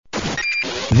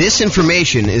This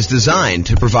information is designed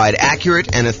to provide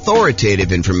accurate and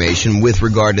authoritative information with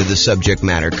regard to the subject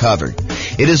matter covered.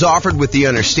 It is offered with the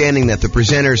understanding that the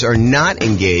presenters are not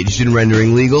engaged in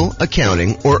rendering legal,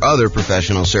 accounting, or other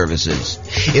professional services.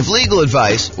 If legal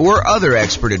advice or other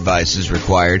expert advice is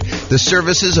required, the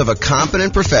services of a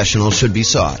competent professional should be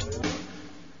sought.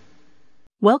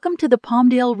 Welcome to the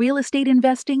Palmdale Real Estate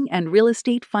Investing and Real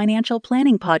Estate Financial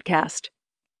Planning Podcast.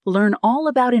 Learn all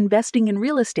about investing in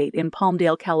real estate in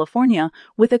Palmdale, California,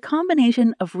 with a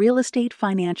combination of real estate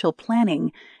financial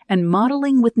planning and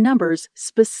modeling with numbers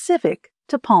specific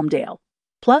to Palmdale,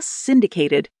 plus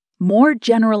syndicated, more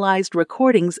generalized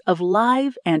recordings of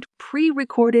live and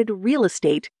pre-recorded real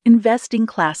estate investing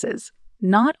classes,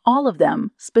 not all of them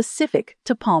specific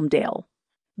to Palmdale.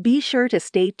 Be sure to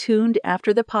stay tuned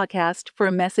after the podcast for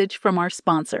a message from our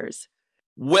sponsors.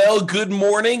 Well, good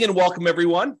morning and welcome,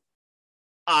 everyone.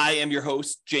 I am your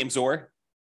host, James Orr,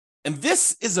 and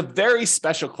this is a very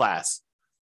special class.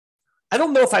 I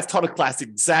don't know if I've taught a class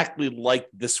exactly like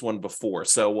this one before,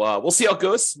 so we'll see how it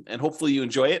goes, and hopefully you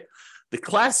enjoy it. The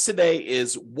class today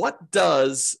is, what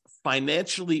does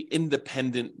financially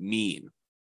independent mean?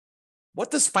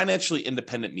 What does financially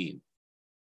independent mean?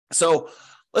 So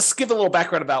let's give a little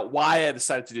background about why I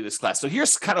decided to do this class. So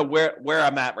here's kind of where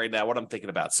I'm at right now, what I'm thinking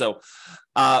about. So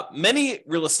many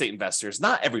real estate investors,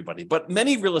 not everybody, but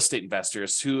many real estate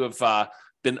investors who have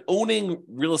been owning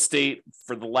real estate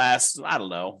for the last,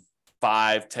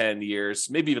 5-10 years,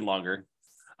 maybe even longer,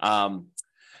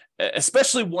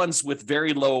 especially ones with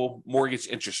very low mortgage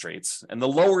interest rates. And the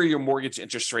lower your mortgage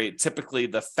interest rate, typically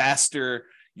the faster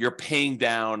you're paying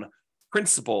down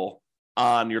principal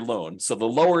on your loan. So the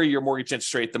lower your mortgage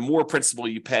interest rate, the more principal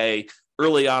you pay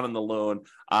early on in the loan.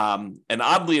 And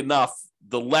oddly enough,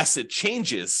 the less it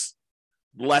changes,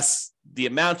 less the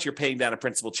amount you're paying down in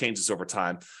principal changes over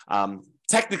time.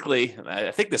 Technically,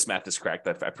 I think this math is correct.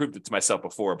 I proved it to myself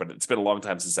before, but it's been a long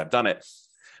time since I've done it.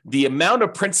 The amount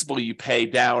of principal you pay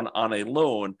down on a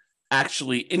loan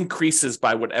actually increases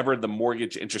by whatever the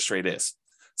mortgage interest rate is.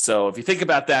 So if you think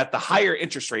about that, the higher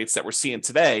interest rates that we're seeing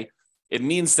today, it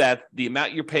means that the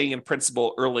amount you're paying in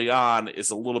principal early on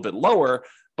is a little bit lower,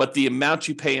 but the amount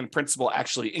you pay in principal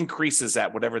actually increases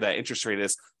at whatever that interest rate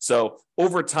is. So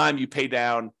over time, you pay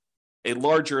down a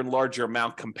larger and larger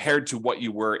amount compared to what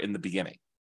you were in the beginning,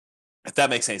 if that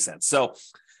makes any sense. So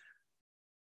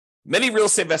many real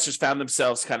estate investors found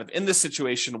themselves kind of in this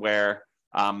situation where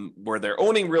they're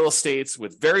owning real estates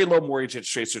with very low mortgage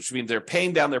interest rates, which means they're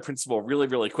paying down their principal really,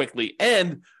 really quickly.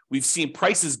 And we've seen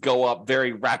prices go up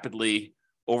very rapidly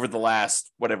over the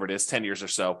last, 10 years or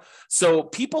so. So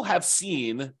people have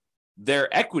seen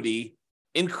their equity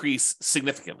increase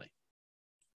significantly.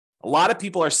 A lot of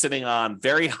people are sitting on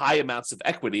very high amounts of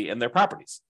equity in their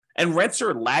properties, and rents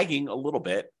are lagging a little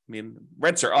bit. I mean,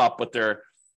 rents are up, but they're,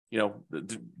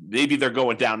 maybe they're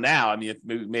going down now. I mean, it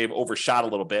may have overshot a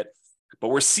little bit, but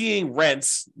we're seeing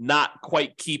rents not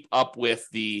quite keep up with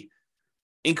the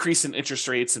increase in interest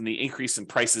rates and the increase in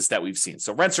prices that we've seen.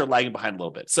 So rents are lagging behind a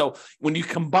little bit. So when you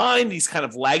combine these kind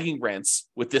of lagging rents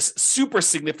with this super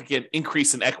significant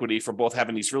increase in equity from both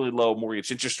having these really low mortgage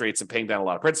interest rates and paying down a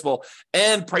lot of principal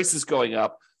and prices going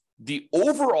up, the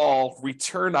overall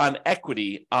return on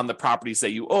equity on the properties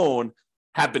that you own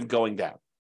have been going down.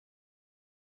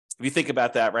 If you think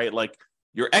about that, right? Like,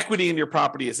 your equity in your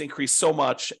property has increased so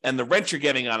much, and the rent you're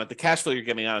getting on it, the cash flow you're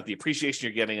getting on it, the appreciation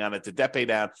you're getting on it, the debt pay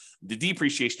down, the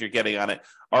depreciation you're getting on it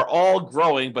are all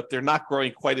growing, but they're not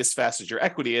growing quite as fast as your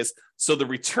equity is. So the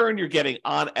return you're getting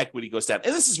on equity goes down.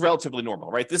 And this is relatively normal,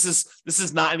 right? This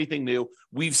is not anything new.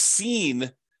 We've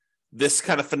seen this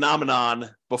kind of phenomenon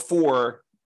before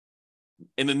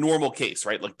in a normal case,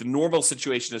 right? Like, the normal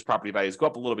situation is property values go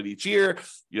up a little bit each year.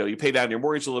 You pay down your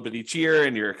mortgage a little bit each year,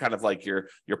 and you're kind of like your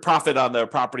profit on the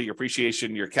property, your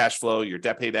appreciation, your cash flow, your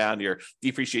debt pay down, your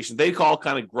depreciation, they all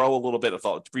kind of grow a little bit. If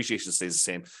all depreciation stays the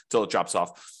same until it drops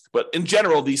off. But in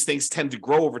general, these things tend to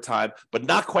grow over time, but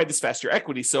not quite as fast as your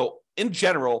equity. So in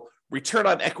general, return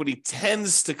on equity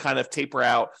tends to kind of taper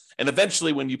out. And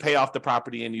eventually, when you pay off the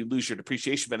property and you lose your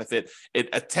depreciation benefit,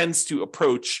 it tends to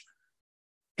approach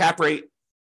cap rate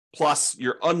plus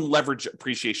your unleveraged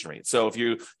appreciation rate. So if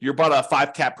you bought a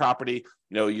 5 cap property,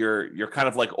 your kind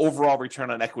of like overall return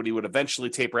on equity would eventually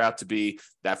taper out to be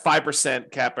that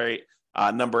 5% cap rate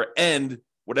number, and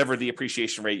whatever the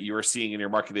appreciation rate you are seeing in your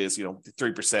market is,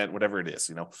 3%, whatever it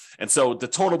is, And so the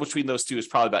total between those two is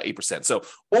probably about 8%. So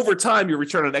over time, your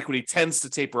return on equity tends to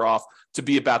taper off to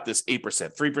be about this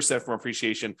 8%, 3% from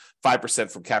appreciation,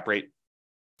 5% from cap rate.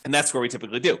 And that's where we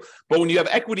typically do. But when you have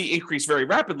equity increase very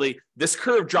rapidly, this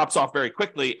curve drops off very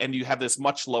quickly and you have this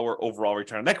much lower overall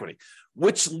return on equity,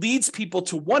 which leads people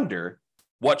to wonder,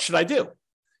 what should I do?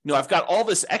 I've got all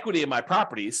this equity in my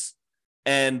properties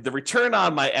and the return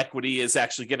on my equity is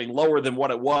actually getting lower than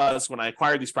what it was when I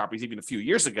acquired these properties even a few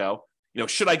years ago.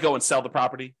 Should I go and sell the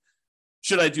property?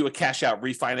 Should I do a cash out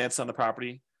refinance on the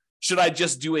property? Should I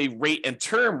just do a rate and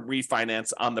term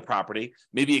refinance on the property,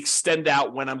 maybe extend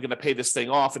out when I'm going to pay this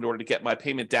thing off in order to get my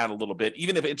payment down a little bit?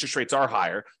 Even if interest rates are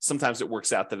higher, sometimes it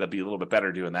works out that it'd be a little bit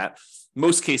better doing that.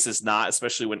 Most cases not,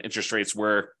 especially when interest rates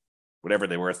were whatever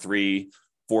they were, 3%,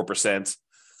 4%,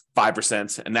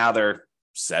 5%, and now they're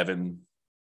 7%,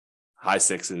 high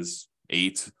 6s,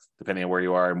 8%, depending on where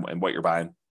you are and what you're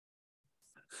buying.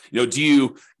 Do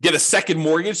you get a second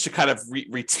mortgage to kind of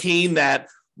retain that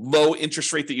low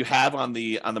interest rate that you have on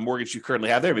the mortgage you currently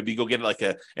have there? Maybe you go get like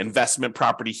a investment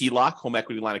property HELOC, home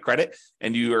equity line of credit,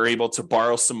 and you are able to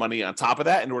borrow some money on top of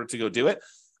that in order to go do it.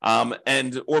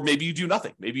 Or maybe you do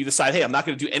nothing. Maybe you decide, hey, I'm not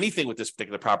going to do anything with this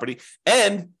particular property.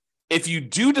 And if you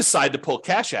do decide to pull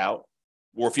cash out,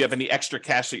 or if you have any extra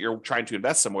cash that you're trying to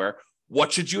invest somewhere,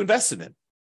 what should you invest it in?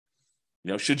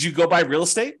 Should you go buy real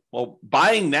estate? Well,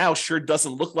 buying now sure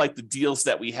doesn't look like the deals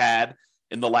that we had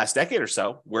in the last decade or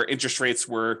so, where interest rates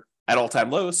were at all-time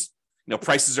lows.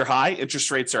 Prices are high, interest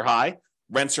rates are high,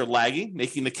 rents are lagging,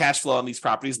 making the cash flow on these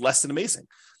properties less than amazing.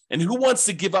 And who wants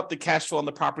to give up the cash flow on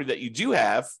the property that you do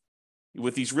have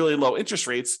with these really low interest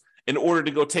rates in order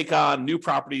to go take on new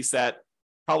properties that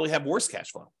probably have worse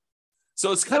cash flow?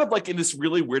 So it's kind of like in this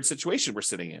really weird situation we're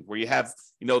sitting in, where you have,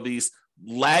 these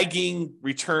lagging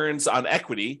returns on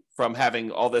equity from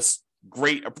having all this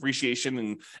great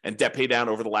appreciation and debt pay down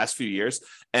over the last few years.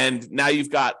 And now you've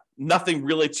got nothing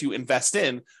really to invest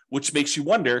in, which makes you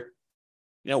wonder,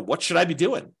 what should I be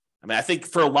doing? I think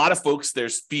for a lot of folks,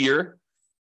 there's fear.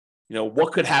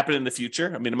 What could happen in the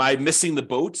future? Am I missing the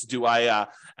boat? Do I,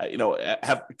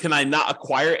 can I not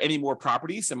acquire any more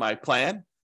properties in my plan?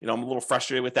 I'm a little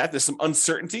frustrated with that. There's some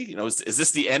uncertainty. Is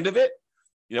this the end of it?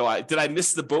 Did I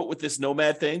miss the boat with this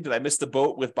nomad thing? Did I miss the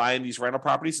boat with buying these rental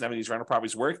properties and having these rental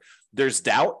properties work? There's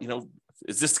doubt.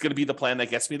 Is this going to be the plan that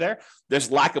gets me there?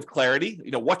 There's lack of clarity.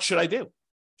 What should I do?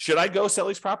 Should I go sell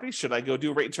these properties? Should I go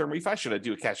do a rate and term refi? Should I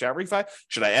do a cash out refi?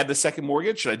 Should I add the second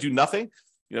mortgage? Should I do nothing?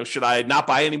 Should I not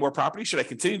buy any more properties? Should I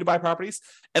continue to buy properties?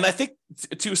 And I think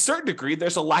to a certain degree,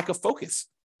 there's a lack of focus.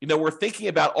 We're thinking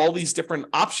about all these different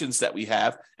options that we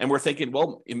have, and we're thinking,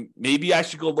 well, maybe I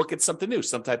should go look at something new,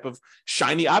 some type of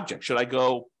shiny object. Should I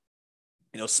go,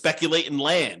 speculate in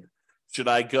land? Should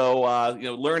I go,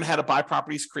 learn how to buy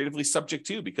properties creatively subject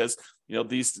to? Because,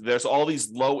 there's all these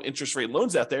low interest rate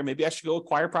loans out there. Maybe I should go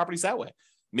acquire properties that way.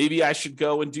 Maybe I should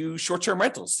go and do short-term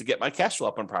rentals to get my cash flow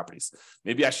up on properties.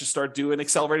 Maybe I should start doing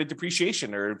accelerated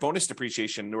depreciation or bonus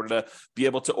depreciation in order to be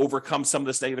able to overcome some of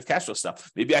this negative cash flow stuff.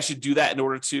 Maybe I should do that in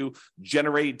order to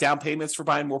generate down payments for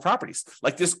buying more properties.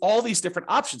 Like there's all these different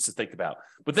options to think about.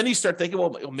 But then you start thinking,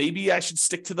 well, maybe I should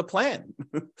stick to the plan.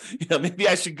 Maybe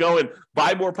I should go and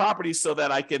buy more properties so that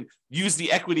I can use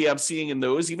the equity I'm seeing in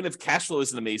those, even if cash flow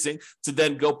isn't amazing, to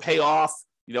then go pay off,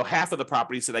 half of the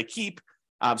properties that I keep.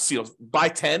 Buy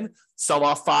 10, sell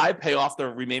off 5, pay off the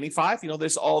remaining 5.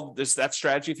 There's that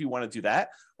strategy if you want to do that.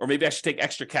 Or maybe I should take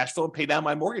extra cash flow and pay down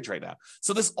my mortgage right now.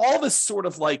 So there's all this sort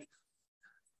of like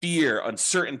fear,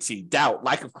 uncertainty, doubt,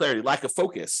 lack of clarity, lack of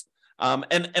focus.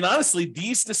 And honestly,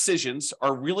 these decisions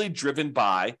are really driven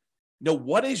by,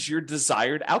 what is your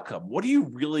desired outcome? What do you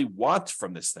really want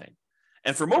from this thing?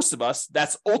 And for most of us,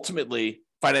 that's ultimately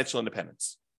financial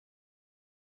independence.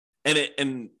 And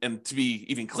to be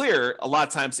even clearer, a lot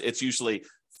of times it's usually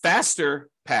faster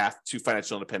path to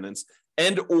financial independence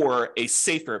and or a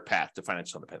safer path to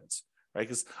financial independence, right?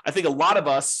 Because I think a lot of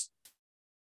us,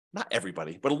 not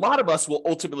everybody, but a lot of us will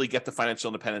ultimately get to financial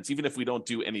independence, even if we don't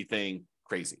do anything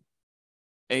crazy,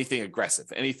 anything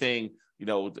aggressive, anything,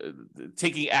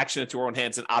 taking action into our own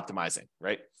hands and optimizing,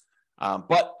 right?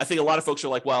 But I think a lot of folks are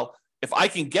like, well, if I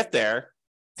can get there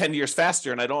 10 years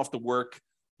faster and I don't have to work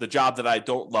the job that I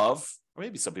don't love, or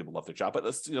maybe some people love their job, but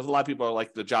a lot of people are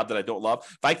like the job that I don't love.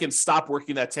 If I can stop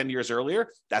working that 10 years earlier,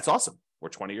 that's awesome. Or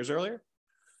 20 years earlier.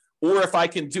 Or if I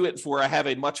can do it where I have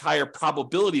a much higher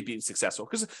probability of being successful,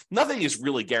 because nothing is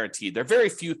really guaranteed. There are very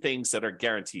few things that are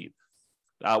guaranteed.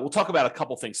 We'll talk about a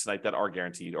couple things tonight that are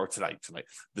guaranteed, or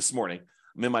this morning.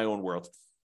 I'm in my own world.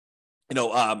 There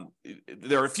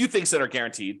are a few things that are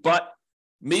guaranteed, but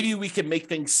maybe we can make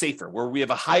things safer where we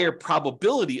have a higher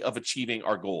probability of achieving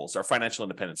our goals, our financial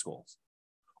independence goals.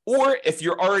 Or if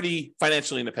you're already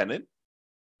financially independent,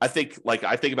 I think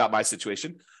about my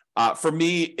situation. For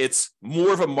me, it's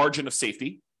more of a margin of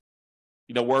safety.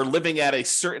 we're living at a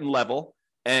certain level.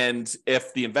 And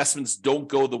if the investments don't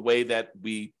go the way that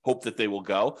we hope that they will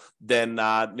go, then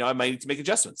I might need to make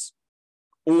adjustments.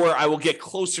 Or I will get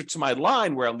closer to my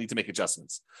line where I'll need to make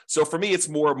adjustments. So for me, it's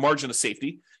more margin of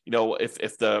safety.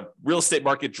 If the real estate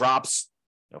market drops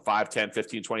 5, 10,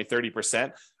 15, 20,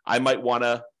 30%, I might want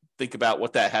to think about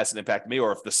what that has an impact on me.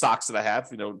 Or if the stocks that I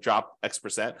have, drop X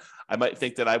percent, I might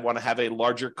think that I want to have a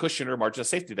larger cushion or margin of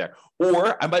safety there.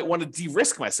 Or I might want to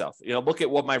de-risk myself, look at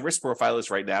what my risk profile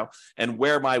is right now and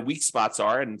where my weak spots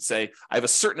are and say, I have a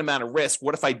certain amount of risk.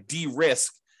 What if I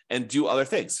de-risk and do other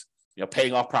things?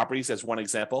 Paying off properties as one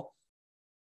example,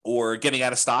 or getting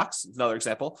out of stocks is another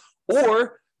example.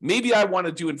 Or maybe I want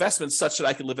to do investments such that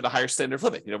I can live at a higher standard of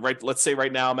living. Right? Let's say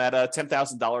right now I'm at a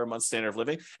 $10,000 a month standard of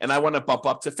living, and I want to bump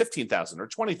up to $15,000 or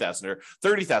 $20,000 or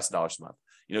 $30,000 a month.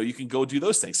 You can go do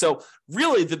those things. So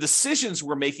really, the decisions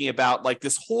we're making about like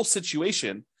this whole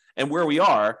situation and where we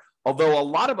are, although a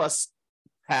lot of us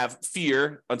have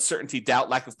fear, uncertainty, doubt,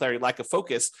 lack of clarity, lack of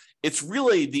focus, it's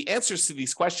really the answers to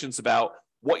these questions about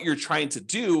what you're trying to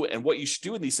do and what you should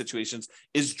do in these situations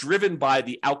is driven by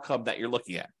the outcome that you're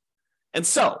looking at. And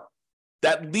so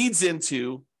that leads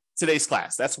into today's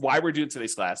class. That's why we're doing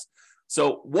today's class.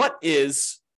 So what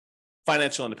is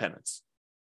financial independence?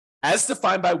 As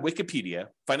defined by Wikipedia,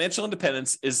 financial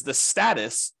independence is the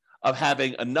status of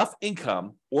having enough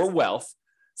income or wealth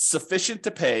sufficient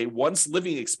to pay one's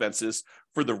living expenses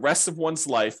for the rest of one's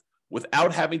life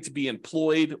without having to be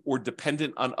employed or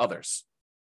dependent on others.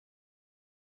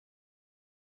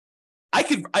 I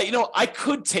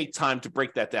could take time to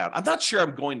break that down. I'm not sure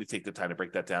I'm going to take the time to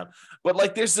break that down, but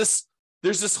like there's this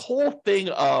whole thing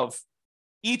of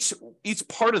each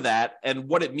part of that and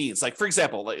what it means. Like, for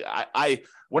example, like I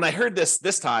when I heard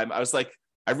this time, I was like,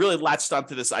 I really latched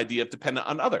onto this idea of dependent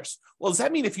on others. Well, does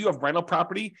that mean if you have rental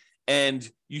property and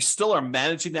you still are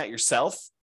managing that yourself,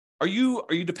 are you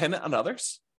dependent on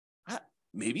others?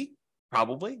 Maybe,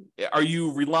 probably. Are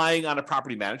you relying on a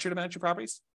property manager to manage your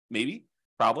properties? Maybe,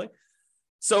 probably.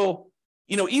 So,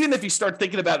 even if you start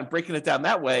thinking about it and breaking it down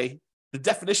that way, the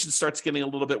definition starts getting a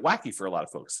little bit wacky for a lot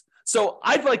of folks. So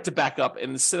I'd like to back up,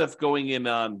 and instead of going in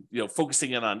on,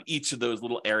 focusing in on each of those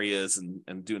little areas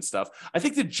and doing stuff, I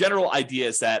think the general idea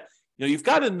is that, you've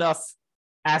got enough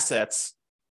assets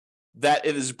that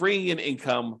it is bringing in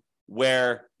income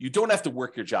where you don't have to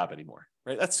work your job anymore,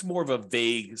 right? That's more of a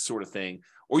vague sort of thing.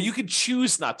 Or you could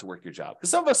choose not to work your job. Because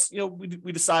some of us,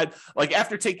 we decide, like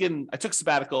after I took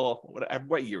sabbatical,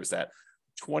 what year was that?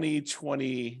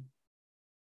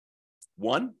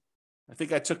 2021? I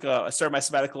think I started my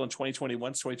sabbatical in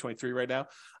 2021, it's 2023 right now.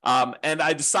 And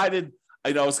I decided,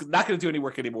 I was not going to do any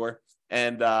work anymore.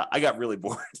 And I got really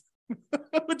bored,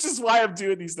 which is why I'm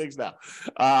doing these things now.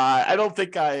 I don't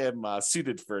think I am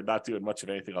suited for not doing much of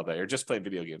anything all day or just playing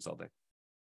video games all day.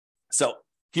 So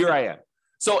here I am.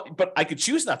 So, but I could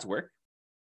choose not to work.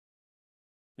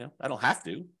 I don't have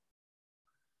to.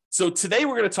 So today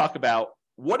we're going to talk about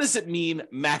what does it mean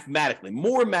mathematically,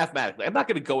 more mathematically. I'm not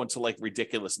going to go into like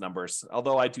ridiculous numbers,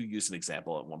 although I do use an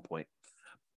example at one point.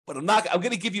 But I'm going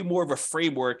to give you more of a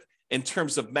framework in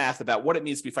terms of math about what it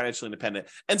means to be financially independent.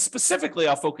 And specifically,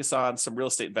 I'll focus on some real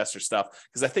estate investor stuff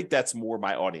because I think that's more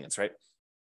my audience, right?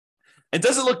 And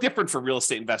does it look different for real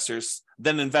estate investors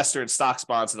than an investor in stocks,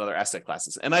 bonds, and other asset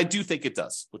classes? And I do think it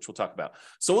does, which we'll talk about.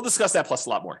 So we'll discuss that plus a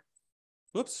lot more.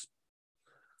 Whoops.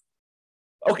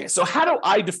 Okay, so how do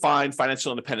I define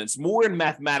financial independence more in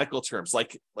mathematical terms?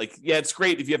 Like, yeah, it's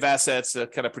great if you have assets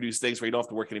that kind of produce things where you don't have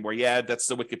to work anymore. Yeah, that's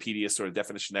the Wikipedia sort of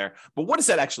definition there. But what does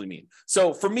that actually mean?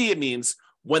 So for me, it means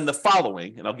when the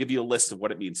following, and I'll give you a list of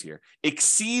what it means here,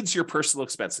 exceeds your personal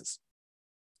expenses.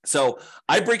 So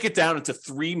I break it down into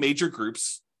three major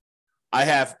groups. I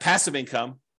have passive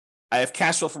income, I have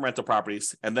cash flow from rental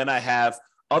properties, and then I have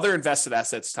other invested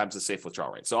assets times the safe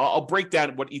withdrawal rate. So I'll break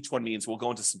down what each one means. We'll go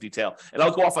into some detail, and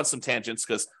I'll go off on some tangents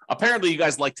because apparently you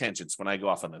guys like tangents when I go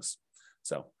off on this.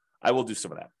 So I will do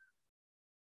some of that.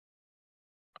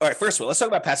 All right, first of all, let's talk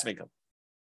about passive income.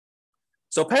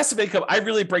 So passive income, I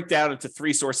really break down into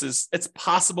three sources. It's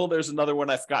possible there's another one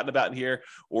I've forgotten about in here,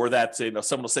 or that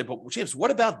someone will say, "But James, what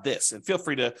about this?" And feel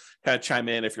free to kind of chime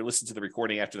in if you're listening to the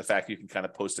recording after the fact. You can kind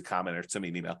of post a comment or send me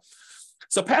an email.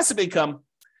 So passive income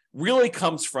really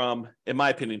comes from, in my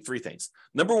opinion, three things.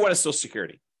 Number one is Social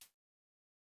Security.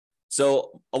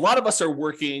 So a lot of us are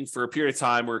working for a period of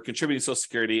time. We're contributing to Social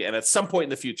Security, and at some point in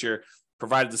the future,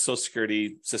 provided the Social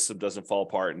Security system doesn't fall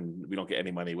apart and we don't get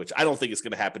any money, which I don't think is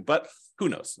going to happen, but who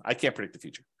knows? I can't predict the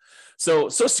future. So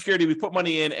Social Security, we put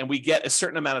money in and we get a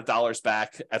certain amount of dollars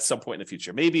back at some point in the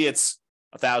future. Maybe it's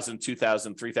 $1,000,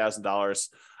 $2,000, $3,000.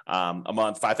 a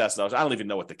month, $5,000. I don't even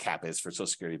know what the cap is for Social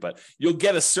Security, but you'll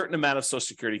get a certain amount of Social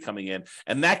Security coming in,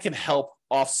 and that can help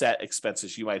offset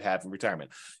expenses you might have in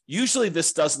retirement. Usually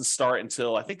this doesn't start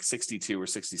until I think 62 or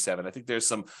 67. I think there's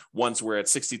some ones where at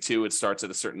 62 it starts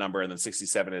at a certain number, and then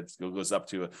 67 it goes up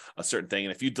to a certain thing.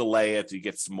 And if you delay it, you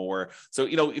get some more. So,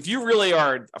 if you really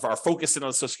are focusing on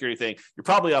the Social Security thing, you're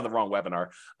probably on the wrong webinar.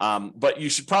 But you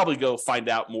should probably go find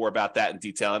out more about that in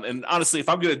detail. And honestly, if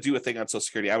I'm going to do a thing on Social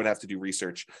Security, I would have to do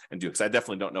research and do it, because I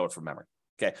definitely don't know it from memory.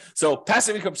 Okay. So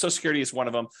passive income Social Security is one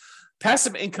of them.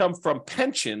 Passive income from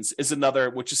pensions is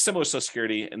another, which is similar to Social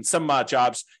Security. In some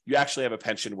jobs, you actually have a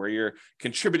pension where you're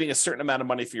contributing a certain amount of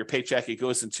money for your paycheck. It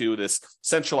goes into this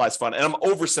centralized fund. And I'm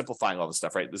oversimplifying all this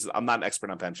stuff, right? I'm not an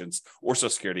expert on pensions or Social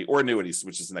Security or annuities,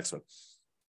 which is the next one.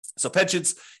 So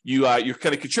pensions, you're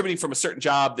kind of contributing from a certain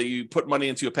job that you put money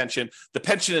into a pension. The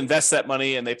pension invests that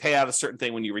money and they pay out a certain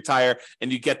thing when you retire,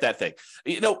 and you get that thing.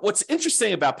 What's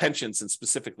interesting about pensions, and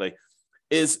specifically,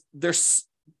 is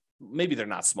maybe they're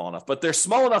not small enough, but they're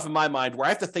small enough in my mind where I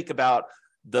have to think about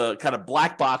the kind of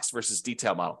black box versus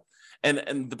detail model.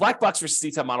 And the black box versus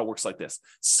detail model works like this.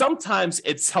 Sometimes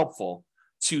it's helpful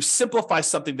to simplify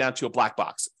something down to a black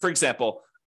box. For example,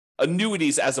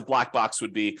 annuities as a black box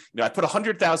would be, I put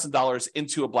 $100,000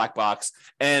 into a black box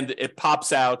and it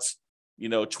pops out,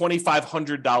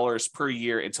 $2,500 per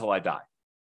year until I die.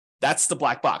 That's the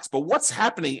black box. But what's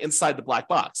happening inside the black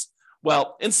box?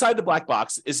 Well, inside the black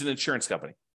box is an insurance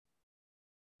company.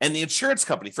 And the insurance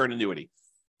company for an annuity,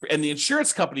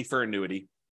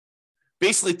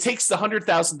 basically takes the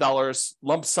 $100,000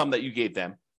 lump sum that you gave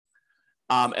them,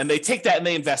 and they take that and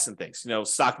they invest in things,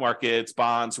 stock markets,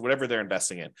 bonds, whatever they're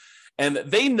investing in. And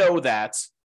they know that,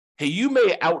 hey, you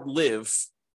may outlive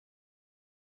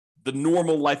the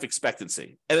normal life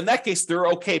expectancy. And in that case, they're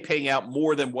okay paying out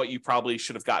more than what you probably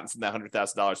should have gotten from that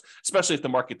 $100,000, especially if the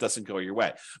market doesn't go your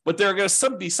way. But there are going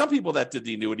to be some people that did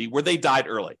the annuity where they died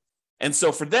early. And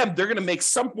so for them, they're going to make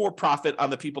some more profit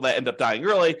on the people that end up dying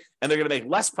early, and they're going to make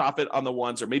less profit on the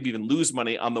ones, or maybe even lose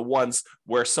money on the ones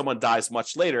where someone dies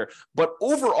much later. But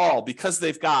overall, because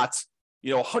they've got,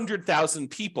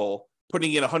 100,000 people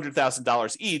putting in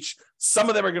 $100,000 each, some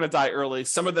of them are going to die early.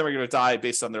 Some of them are going to die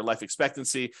based on their life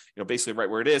expectancy, basically right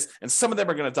where it is. And some of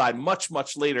them are going to die much,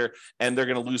 much later, and they're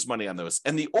going to lose money on those.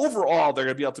 And the overall, they're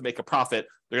going to be able to make a profit.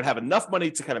 They're going to have enough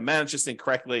money to kind of manage this thing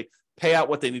correctly, pay out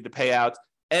what they need to pay out,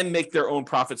 and make their own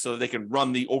profit so that they can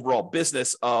run the overall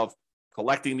business of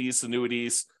collecting these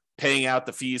annuities, paying out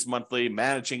the fees monthly,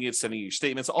 managing it, sending you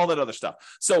statements, all that other stuff.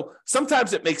 So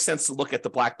sometimes it makes sense to look at the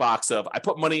black box of, I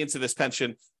put money into this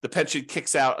pension, the pension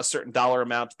kicks out a certain dollar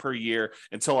amount per year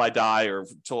until I die, or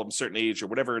until I'm a certain age, or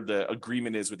whatever the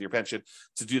agreement is with your pension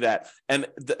to do that. And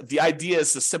the idea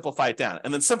is to simplify it down.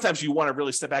 And then sometimes you want to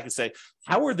really step back and say,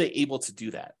 how are they able to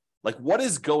do that? Like, what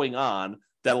is going on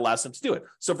that allows them to do it?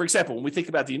 So for example, when we think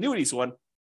about the annuities one,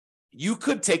 you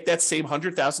could take that same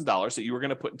 $100,000 that you were going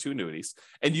to put into annuities,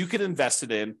 and you could invest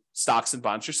it in stocks and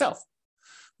bonds yourself.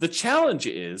 The challenge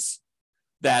is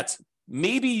that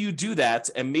maybe you do that,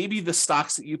 and maybe the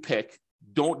stocks that you pick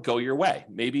don't go your way.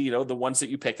 Maybe, the ones that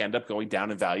you pick end up going down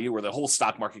in value, or the whole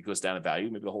stock market goes down in value.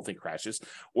 Maybe the whole thing crashes,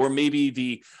 or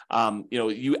maybe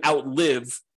you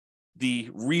outlive the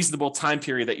reasonable time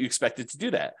period that you expected to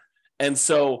do that. And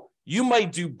so you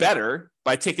might do better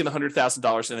by taking the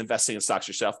 $100,000 and investing in stocks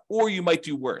yourself, or you might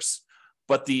do worse.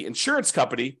 But the insurance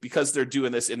company, because they're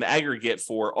doing this in the aggregate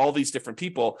for all these different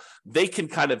people, they can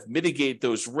kind of mitigate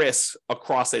those risks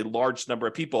across a large number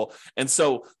of people. And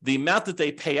so the amount that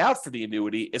they pay out for the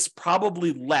annuity is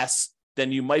probably less than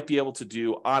you might be able to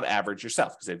do on average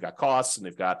yourself, because they've got costs and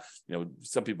they've got,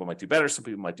 some people might do better, some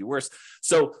people might do worse.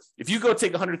 So if you go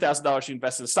take $100,000, you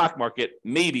invest in the stock market,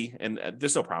 maybe, and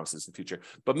there's no promises in the future,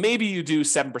 but maybe you do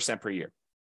 7% per year.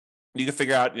 You can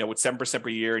figure out, with 7% per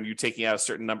year, and you taking out a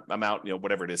certain amount,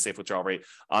 whatever it is, safe withdrawal rate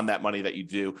on that money that you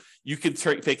do, you can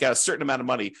take out a certain amount of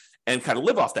money and kind of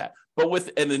live off that. But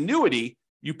with an annuity,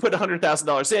 you put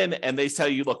 $100,000 in, and they tell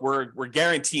you, look, we're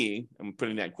guaranteeing, I'm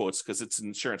putting that in quotes because it's an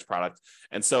insurance product.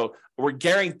 And so we're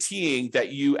guaranteeing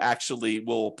that you actually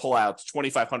will pull out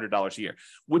 $2,500 a year,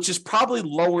 which is probably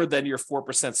lower than your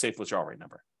 4% safe withdrawal rate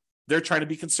number. They're trying to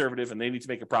be conservative, and they need to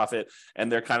make a profit.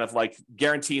 And they're kind of like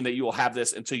guaranteeing that you will have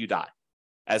this until you die,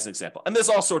 as an example. And there's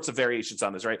all sorts of variations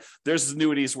on this, right? There's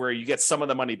annuities where you get some of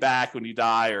the money back when you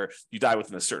die, or you die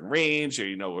within a certain range,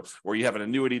 or, or you have an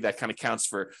annuity that kind of counts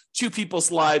for two people's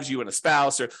lives, you and a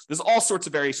spouse, or there's all sorts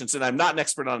of variations. And I'm not an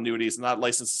expert on annuities. I'm not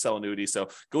licensed to sell annuities. So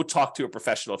go talk to a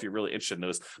professional if you're really interested in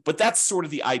those. But that's sort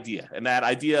of the idea. And that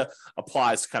idea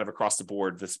applies kind of across the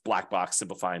board, this black box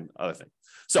simplifying other thing.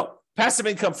 So passive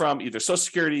income from either Social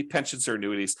Security, pensions, or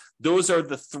annuities. Those are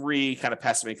the three kind of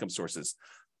passive income sources.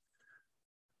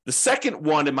 The second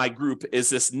one in my group is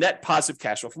this net positive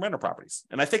cash flow from rental properties.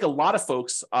 And I think a lot of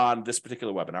folks on this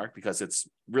particular webinar, because it's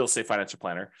Real Estate Financial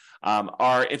Planner,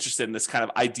 are interested in this kind of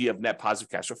idea of net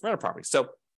positive cash flow from rental properties. So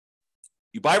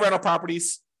you buy rental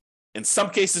properties. In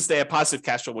some cases, they have positive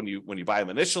cash flow when you buy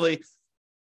them initially,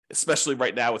 especially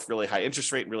right now with really high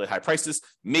interest rate and really high prices.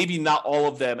 Maybe not all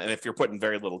of them, and if you're putting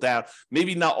very little down,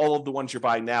 maybe not all of the ones you're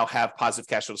buying now have positive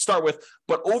cash flow to start with.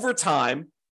 But over time,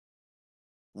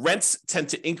 rents tend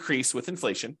to increase with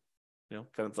inflation, kind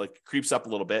of like creeps up a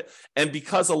little bit. And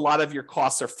because a lot of your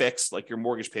costs are fixed, like your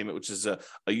mortgage payment, which is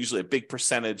usually a big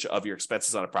percentage of your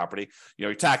expenses on a property,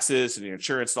 your taxes and your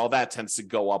insurance and all that tends to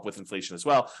go up with inflation as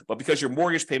well. But because your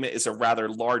mortgage payment is a rather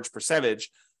large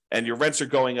percentage and your rents are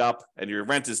going up and your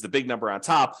rent is the big number on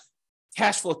top,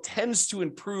 cash flow tends to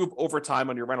improve over time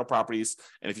on your rental properties.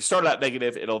 And if you start out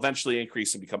negative, it'll eventually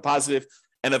increase and become positive.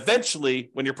 And eventually,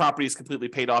 when your property is completely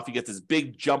paid off, you get this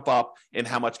big jump up in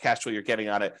how much cash flow you're getting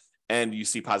on it, and you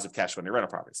see positive cash flow on your rental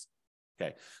properties.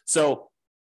 Okay, so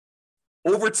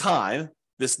over time,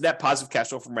 this net positive cash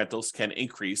flow from rentals can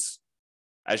increase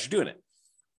as you're doing it.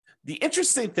 The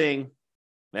interesting thing,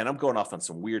 man, I'm going off on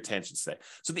some weird tangents today.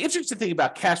 So the interesting thing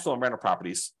about cash flow and rental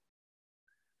properties,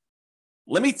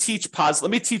 let me teach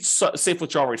safe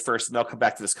withdrawal rate first, and I'll come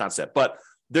back to this concept. But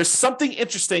there's something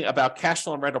interesting about cash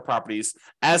flow and rental properties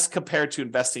as compared to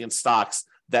investing in stocks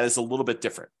that is a little bit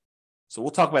different. So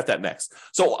we'll talk about that next.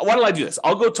 So why don't I do this?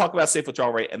 I'll go talk about safe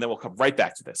withdrawal rate, and then we'll come right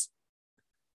back to this.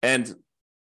 And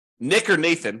Nick or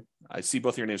Nathan, I see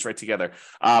both of your names right together.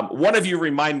 One of you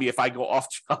remind me if I go off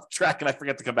track and I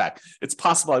forget to come back. It's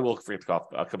possible I will forget to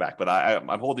come back, but I'm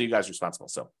holding you guys responsible.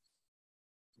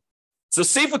 So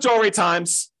safe withdrawal rate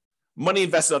times money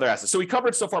invested in other assets. So we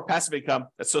covered so far passive income,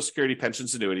 that's Social Security,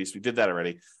 pensions, annuities. We did that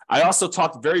already. I also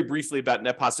talked very briefly about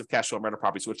net positive cash flow and rental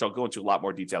properties, which I'll go into a lot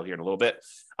more detail here in a little bit.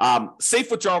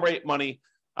 Safe withdrawal rate money,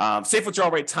 safe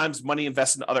withdrawal rate times money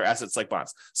invested in other assets like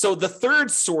bonds. So the third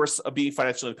source of being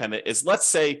financially independent is, let's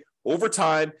say over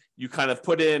time, you kind of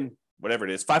put in whatever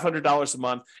it is, $500 a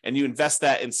month, and you invest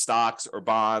that in stocks or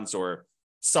bonds or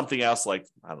something else like,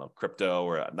 I don't know, crypto,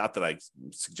 or not that I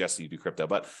suggest you do crypto,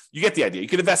 but you get the idea. You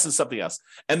can invest in something else.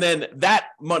 And then that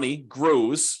money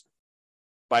grows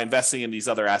by investing in these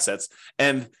other assets.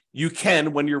 And you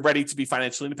can, when you're ready to be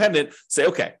financially independent, say,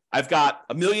 okay, I've got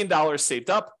 $1 million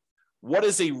saved up. What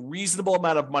is a reasonable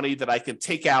amount of money that I can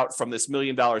take out from this $1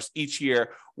 million each year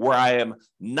where I am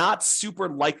not super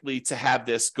likely to have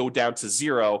this go down to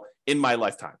zero in my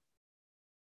lifetime?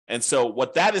 And so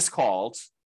what that is called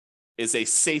is a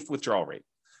safe withdrawal rate.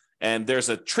 And there's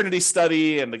a Trinity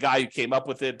study, and the guy who came up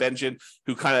with it, Benjamin,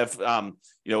 who kind of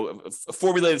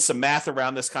formulated some math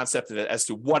around this concept as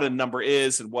to what a number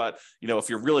is and what, if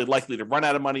you're really likely to run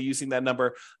out of money using that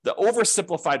number. The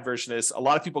oversimplified version is, a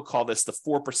lot of people call this the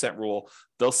 4% rule.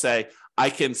 They'll say, I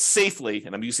can safely,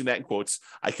 and I'm using that in quotes,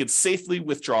 I can safely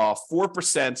withdraw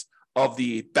 4% of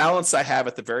the balance I have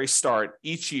at the very start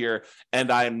each year, and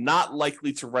I am not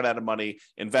likely to run out of money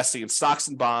investing in stocks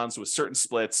and bonds with certain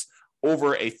splits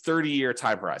over a 30-year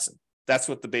time horizon. That's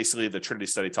what basically the Trinity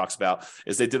study talks about,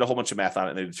 is they did a whole bunch of math on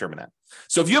it and they determined that.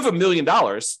 So if you have $1 million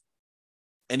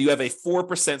and you have a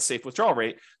 4% safe withdrawal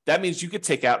rate, that means you could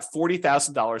take out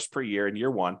 $40,000 per year in year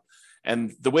one.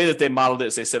 And the way that they modeled it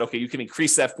is they said, okay, you can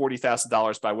increase that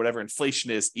 $40,000 by whatever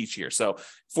inflation is each year. So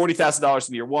 $40,000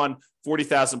 in year one,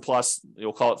 40,000 plus,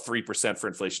 you'll call it 3% for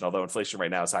inflation, although inflation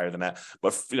right now is higher than that.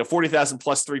 But 40,000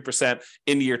 plus 3%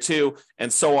 in year two,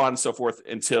 and so on and so forth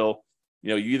until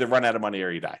you either run out of money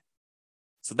or you die.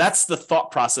 So that's the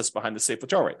thought process behind the safe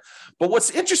withdrawal rate. But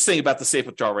what's interesting about the safe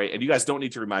withdrawal rate, and you guys don't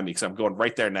need to remind me because I'm going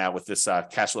right there now with this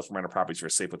cash flow from rental properties for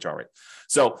a safe withdrawal rate.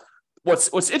 So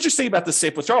what's interesting about the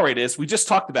safe withdrawal rate is, we just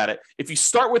talked about it. If you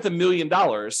start with $1 million,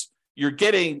 you're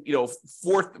getting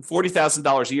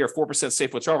 $40,000 a year, 4%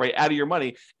 safe withdrawal rate out of your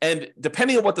money. And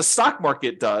depending on what the stock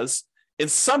market does, in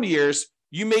some years,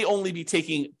 you may only be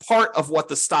taking part of what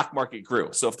the stock market grew.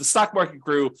 So if the stock market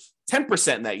grew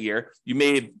 10% in that year, you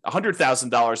made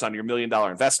 $100,000 on your $1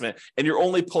 million investment, and you're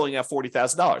only pulling out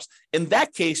 $40,000. In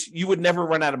that case, you would never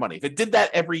run out of money. If it did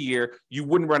that every year, you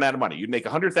wouldn't run out of money. You'd make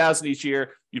 $100,000 each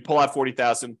year, you'd pull out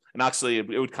 $40,000, and actually it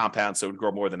would compound, so it would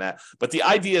grow more than that. But the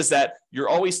idea is that you're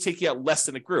always taking out less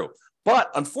than it grew.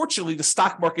 But unfortunately, the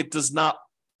stock market does not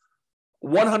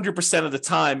 100% of the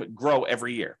time grow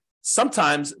every year.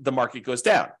 Sometimes the market goes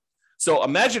down. So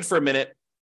imagine for a minute,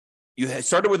 you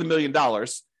started with $1 million.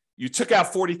 You took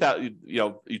out 40,000,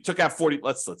 you took out 40,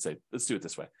 let's do it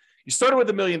this way. You started with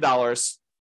 $1 million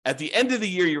At the end of the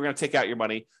year, you're going to take out your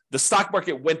money. The stock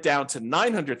market went down to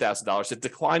 $900,000. It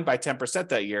declined by 10%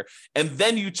 that year. And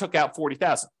then you took out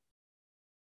 $40,000.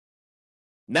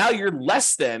 Now you're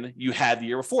less than you had the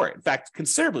year before. In fact,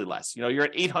 considerably less. You're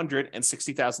at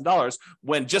 $860,000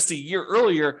 when just a year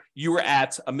earlier, you were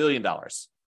at $1 million.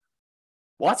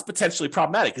 Well, that's potentially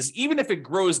problematic because even if it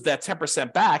grows that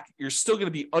 10% back, you're still going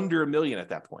to be under $1 million at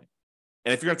that point.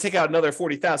 And if you're going to take out another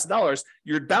 $40,000,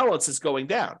 your balance is going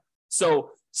down.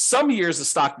 So some years the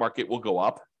stock market will go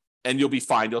up and you'll be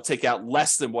fine. You'll take out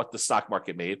less than what the stock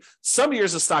market made. Some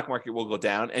years the stock market will go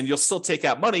down and you'll still take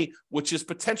out money, which is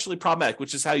potentially problematic,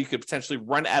 which is how you could potentially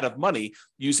run out of money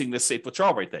using this safe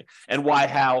withdrawal rate thing. And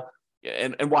why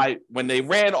when they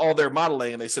ran all their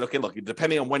modeling and they said, okay, look,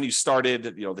 depending on when you started,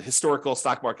 the historical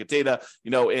stock market data,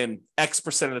 in X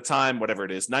percent of the time, whatever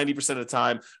it is, 90% of the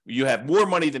time, you have more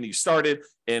money than you started.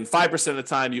 In 5% of the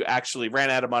time, you actually ran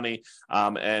out of money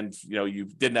and you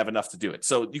didn't have enough to do it.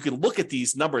 So you can look at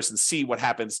these numbers and see what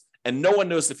happens, and no one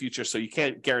knows the future, so you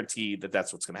can't guarantee that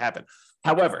that's what's going to happen.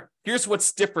 However, here's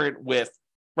what's different with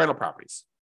rental properties.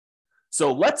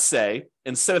 So let's say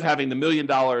instead of having the $1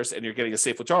 million and you're getting a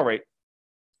safe withdrawal rate,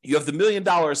 you have the $1 million,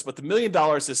 but the $1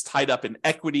 million is tied up in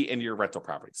equity in your rental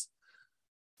properties,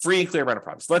 free and clear rental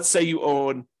properties. Let's say you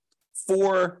own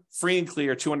 4 free and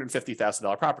clear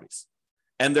 $250,000 properties,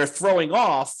 and they're throwing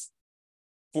off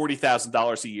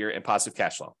 $40,000 a year in positive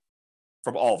cash flow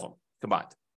from all of them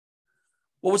combined.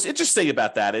 Well, what's interesting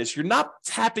about that is you're not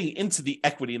tapping into the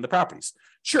equity in the properties.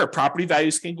 Sure, property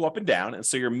values can go up and down, and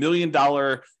so your $1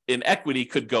 million in equity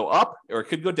could go up or it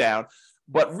could go down.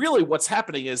 But really what's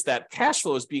happening is that cash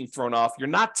flow is being thrown off. You're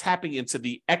not tapping into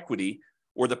the equity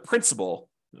or the principal,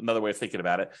 another way of thinking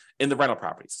about it, in the rental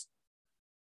properties.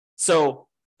 So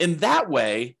in that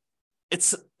way,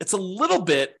 it's a little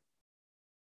bit,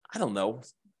 I don't know,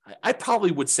 I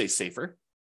probably would say safer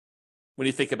when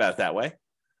you think about it that way.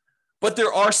 But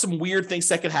there are some weird things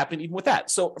that can happen even with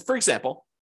that. So for example,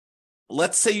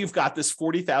 let's say you've got this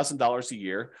 $40,000 a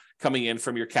year coming in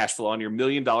from your cash flow on your $1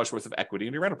 million worth of equity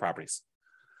in your rental properties.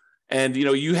 And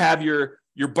you have your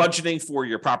budgeting for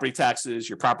your property taxes,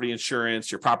 your property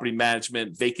insurance, your property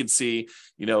management, vacancy,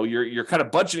 you're kind of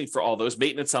budgeting for all those,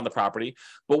 maintenance on the property.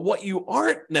 But what you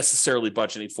aren't necessarily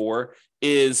budgeting for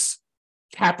is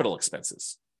capital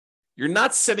expenses. You're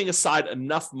not setting aside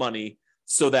enough money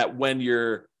so that when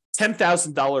your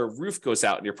 $10,000 roof goes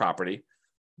out in your property,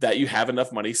 that you have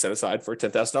enough money set aside for a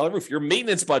 $10,000 roof. Your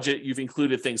maintenance budget, you've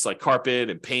included things like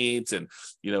carpet and paint and,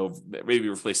 maybe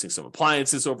replacing some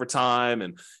appliances over time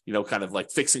and, kind of like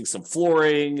fixing some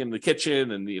flooring in the kitchen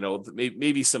and,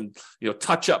 maybe some,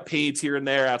 touch-up paint here and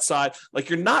there outside. Like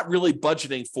you're not really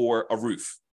budgeting for a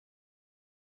roof.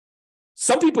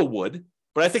 Some people would,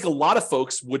 but I think a lot of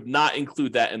folks would not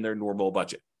include that in their normal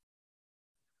budget.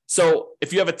 So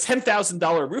if you have a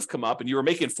 $10,000 roof come up and you were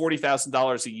making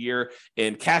 $40,000 a year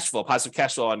in cash flow, positive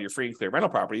cash flow on your free and clear rental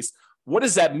properties, what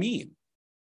does that mean?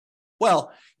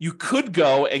 Well, you could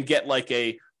go and get like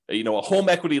a home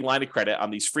equity line of credit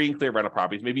on these free and clear rental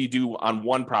properties. Maybe you do on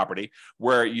one property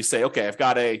where you say, okay,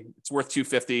 it's worth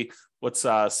 $250. What's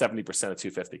 70% of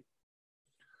 $250?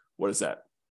 What is that?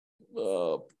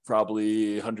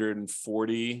 Probably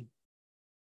 140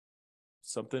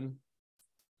 something.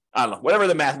 I don't know, whatever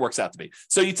the math works out to be.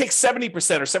 So you take 70% or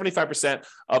 75%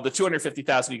 of the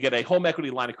 $250,000, you get a home equity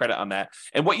line of credit on that.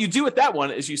 And what you do with that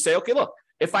one is you say, okay, look,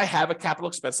 if I have a capital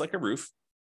expense like a roof,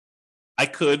 I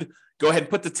could go ahead and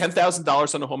put the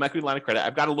 $10,000 on the home equity line of credit.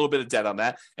 I've got a little bit of debt on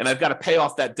that, and I've got to pay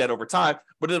off that debt over time,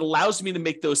 but it allows me to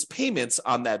make those payments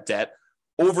on that debt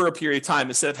over a period of time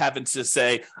instead of having to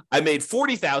say, I made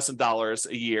 $40,000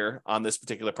 a year on this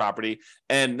particular property,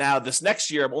 and now this next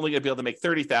year I'm only going to be able to make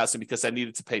 $30,000 because I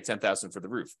needed to pay $10,000 for the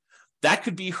roof. That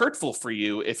could be hurtful for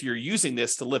you if you're using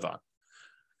this to live on.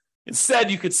 Instead,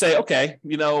 you could say, okay,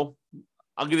 I'm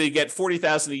going to get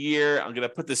 $40,000 a year. I'm going to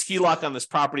put this HELOC on this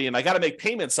property, and I got to make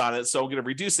payments on it, so I'm going to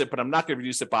reduce it, but I'm not going to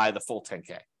reduce it by the full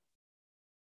 $10K.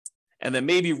 And then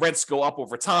maybe rents go up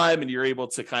over time, and you're able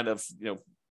to kind of,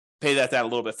 pay that down a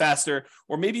little bit faster,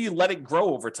 or maybe you let it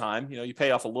grow over time. You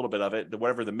pay off a little bit of it,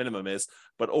 whatever the minimum is,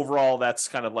 but overall that's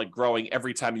kind of like growing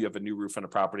every time you have a new roof on a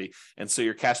property. And so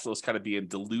your cash flow is kind of being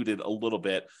diluted a little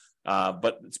bit,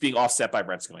 but it's being offset by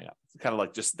rents going up. It's kind of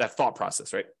like just that thought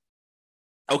process, right?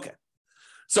 Okay.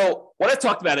 So what I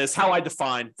talked about is how I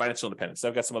define financial independence. So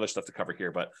I've got some other stuff to cover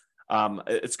here, but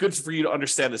it's good for you to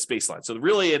understand this baseline. So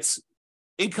really it's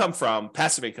income from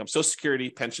passive income, Social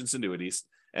Security, pensions, annuities.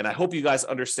 And I hope you guys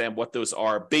understand what those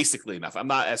are basically enough. I'm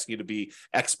not asking you to be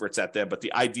experts at them, but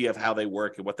the idea of how they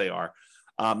work and what they are.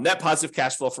 Net positive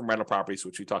cash flow from rental properties,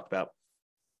 which we talked about.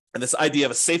 And this idea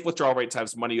of a safe withdrawal rate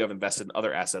times money you have invested in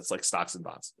other assets like stocks and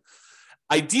bonds.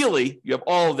 Ideally, you have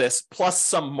all of this plus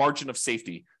some margin of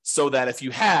safety so that if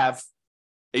you have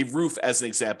a roof, as an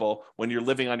example, when you're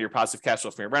living on your positive cash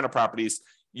flow from your rental properties,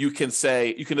 you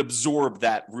can absorb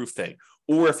that roof thing.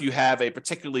 Or if you have a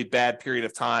particularly bad period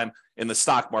of time in the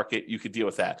stock market, you could deal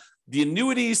with that. The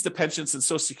annuities, the pensions, and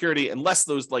Social Security, unless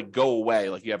those go away,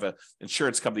 like you have an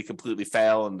insurance company completely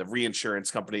fail and the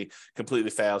reinsurance company completely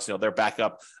fails, their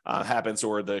backup happens,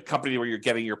 or the company where you're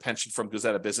getting your pension from goes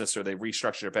out of business, or they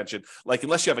restructure your pension.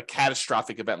 Unless you have a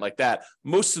catastrophic event like that,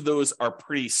 most of those are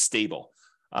pretty stable.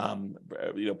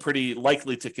 Pretty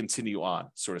likely to continue on,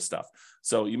 sort of stuff.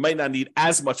 So you might not need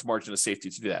as much margin of safety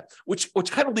to do that, which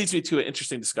kind of leads me to an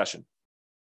interesting discussion.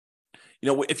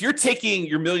 If you're taking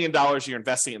your $1 million, you're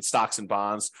investing in stocks and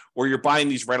bonds, or you're buying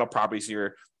these rental properties,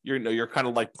 you're kind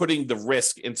of like putting the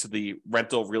risk into the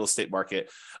rental real estate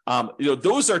market.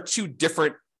 Those are two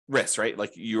different risks, right?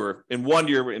 Like you're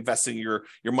investing your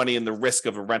money in the risk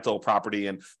of a rental property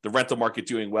and the rental market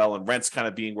doing well and rents kind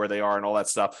of being where they are and all that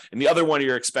stuff. And the other one,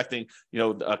 you're expecting,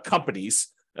 companies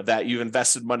that you've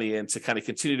invested money in to kind of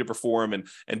continue to perform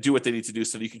and do what they need to do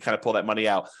so that you can kind of pull that money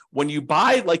out. When you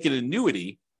buy like an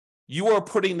annuity, you are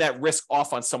putting that risk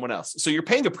off on someone else. So you're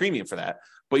paying a premium for that,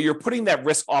 but you're putting that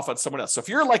risk off on someone else. So if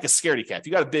you're like a scaredy cat, if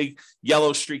you got a big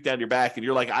yellow streak down your back and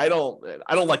you're like, I don't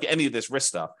like any of this risk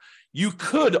stuff, you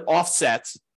could offset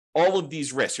all of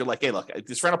these risks. You're like, hey, look,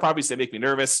 these rental properties, they make me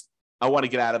nervous. I want to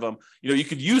get out of them. You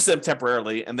could use them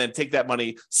temporarily and then take that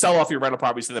money, sell off your rental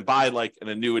properties, and then buy like an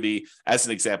annuity as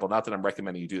an example. Not that I'm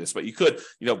recommending you do this, but you could,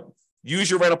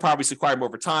 use your rental properties to acquire them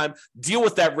over time, deal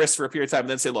with that risk for a period of time, and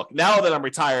then say, look, now that I'm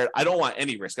retired, I don't want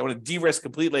any risk. I want to de-risk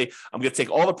completely. I'm going to take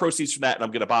all the proceeds from that and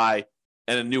I'm going to buy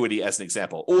an annuity as an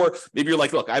example. Or maybe you're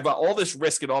like, look, I've got all this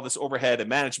risk and all this overhead and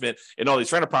management and all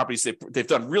these rental properties. They've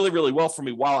done really, really well for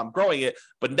me while I'm growing it.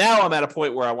 But now I'm at a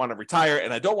point where I want to retire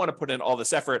and I don't want to put in all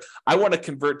this effort. I want to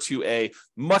convert to a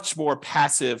much more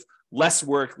passive, less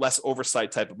work, less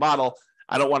oversight type of model.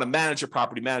 I don't want to manage a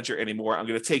property manager anymore. I'm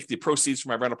going to take the proceeds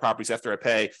from my rental properties after I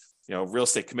pay, real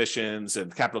estate commissions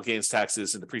and capital gains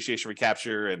taxes and depreciation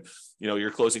recapture and, your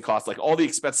closing costs, like all the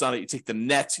expenses on it. You take the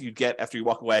net you get after you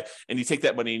walk away and you take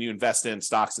that money and you invest in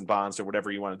stocks and bonds or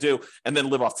whatever you want to do, and then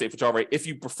live off safe withdrawal rate if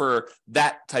you prefer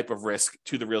that type of risk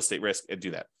to the real estate risk, and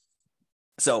do that.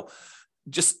 So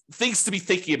just things to be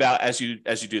thinking about as you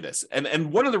do this.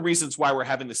 And one of the reasons why we're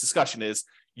having this discussion is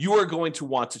you are going to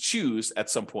want to choose at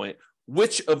some point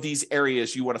which of these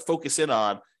areas you want to focus in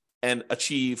on and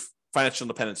achieve financial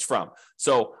independence from.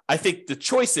 So I think the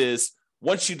choice is,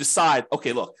 once you decide,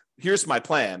 okay, look, here's my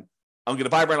plan. I'm going to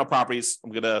buy rental properties.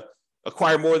 I'm going to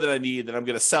acquire more than I need. Then I'm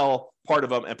going to sell part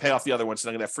of them and pay off the other ones. And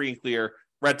I'm going to have free and clear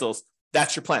rentals.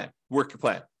 That's your plan. Work your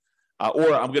plan.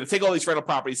 Or I'm going to take all these rental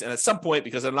properties, and at some point,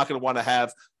 because I'm not going to want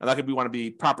to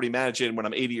be property managing when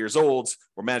I'm 80 years old,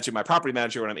 or managing my property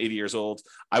manager when I'm 80 years old,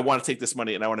 I want to take this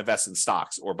money and I want to invest in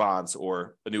stocks or bonds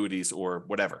or annuities or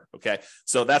whatever. Okay.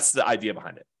 So that's the idea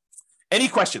behind it. Any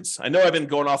questions? I know I've been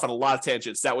going off on a lot of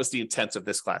tangents. That was the intent of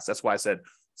this class. That's why I said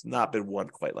it's not been one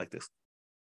quite like this.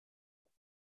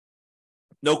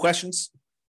 No questions?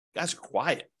 You guys are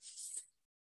quiet.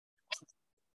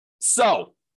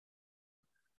 So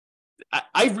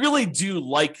I really do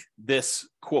like this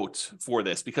quote for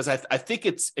this, because I think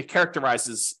it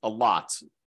characterizes a lot.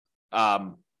 I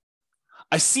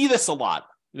see this a lot.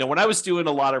 When I was doing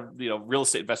a lot of real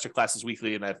estate investor classes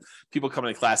weekly, and I have people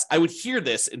coming to class, I would hear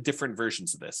this in different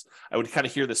versions of this. I would kind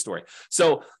of hear this story.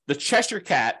 So the Cheshire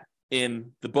Cat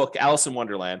in the book Alice in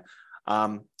Wonderland,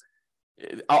 I'll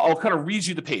kind of read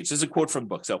you the page. This is a quote from the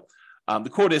book. So the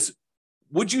quote is,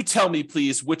 "Would you tell me,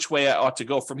 please, which way I ought to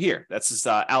go from here?" That's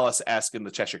Alice asking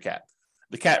the Cheshire Cat.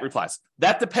 The cat replies,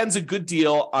 "That depends a good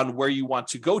deal on where you want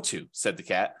to go to," said the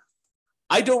cat.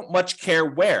 "I don't much care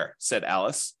where," said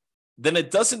Alice. "Then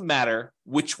it doesn't matter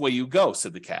which way you go,"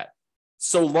 said the cat.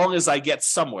 "So long as I get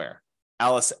somewhere,"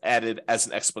 Alice added as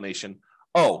an explanation.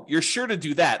 "Oh, you're sure to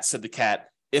do that," said the cat,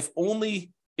 if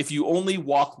you only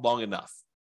walk long enough."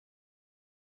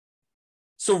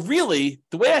 So really,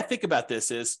 the way I think about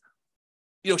this is,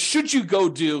 should you go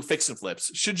do fix and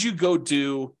flips? Should you go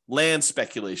do land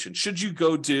speculation? Should you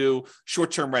go do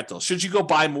short-term rentals? Should you go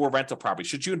buy more rental property?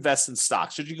 Should you invest in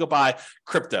stocks? Should you go buy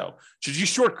crypto? Should you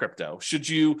short crypto? Should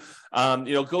you,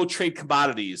 go trade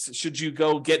commodities? Should you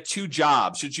go get 2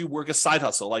 jobs? Should you work a side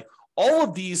hustle? Like, all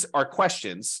of these are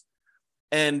questions,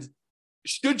 and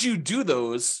should you do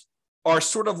those are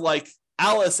sort of like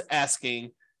Alice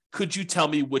asking, could you tell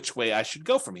me which way I should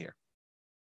go from here?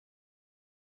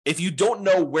 If you don't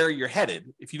know where you're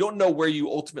headed, if you don't know where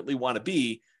you ultimately want to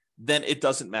be, then it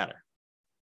doesn't matter.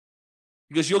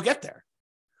 because you'll get there.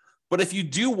 But if you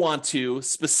do want to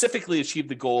specifically achieve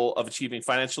the goal of achieving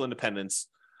financial independence,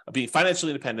 of being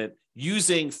financially independent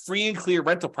using free and clear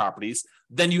rental properties,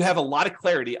 then you have a lot of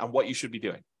clarity on what you should be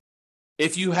doing.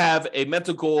 If you have a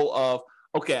mental goal of,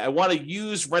 okay, I want to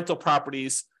use rental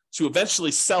properties to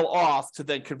eventually sell off to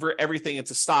then convert everything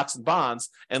into stocks and bonds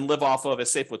and live off of a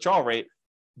safe withdrawal rate,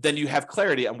 then you have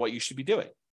clarity on what you should be doing.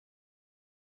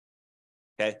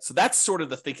 Okay, so that's sort of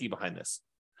the thinking behind this.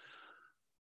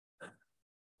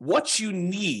 What you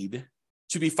need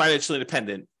to be financially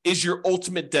independent is your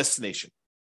ultimate destination.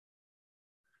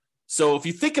 So if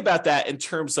you think about that in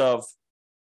terms of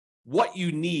what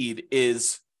you need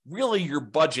is really your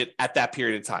budget at that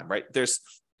period of time, right?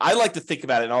 I like to think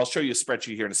about it, and I'll show you a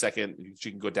spreadsheet here in a second, which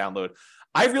you can go download.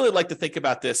 I really like to think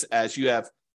about this as you have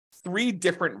 3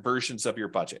 different versions of your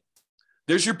budget.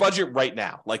 There's your budget right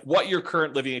now, like what your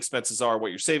current living expenses are,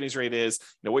 what your savings rate is,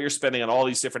 what you're spending on all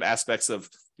these different aspects of,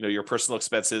 your personal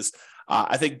expenses.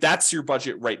 I think that's your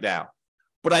budget right now.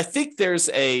 But I think there's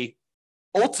look,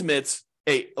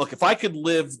 if I could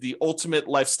live the ultimate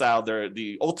lifestyle,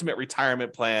 the ultimate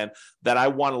retirement plan that I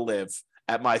want to live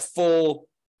at my full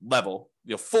level,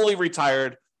 fully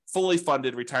retired, fully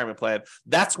funded retirement plan,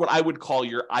 that's what I would call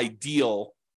your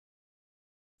ideal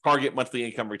target monthly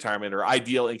income retirement or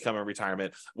ideal income in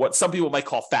retirement, what some people might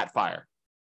call Fat FIRE.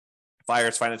 FIRE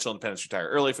is financial independence, retire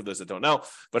early, for those that don't know.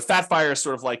 But Fat FIRE is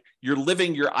sort of like you're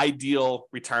living your ideal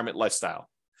retirement lifestyle.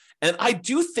 And I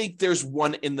do think there's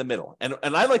one in the middle. And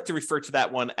I like to refer to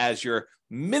that one as your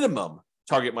minimum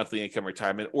target monthly income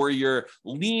retirement, or your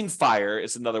lean FIRE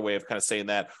is another way of kind of saying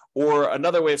that. Or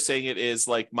another way of saying it is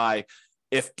like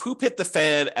if poop hit the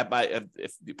fan at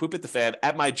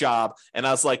my job, and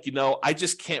I was like, I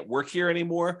just can't work here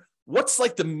anymore. What's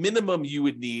like the minimum you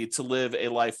would need to live a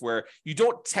life where you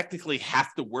don't technically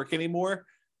have to work anymore?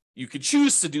 You could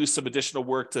choose to do some additional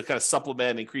work to kind of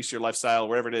supplement, increase your lifestyle,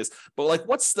 whatever it is. But like,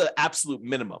 what's the absolute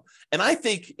minimum? And I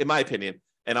think, in my opinion,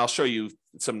 and I'll show you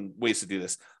some ways to do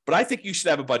this, but I think you should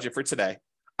have a budget for today.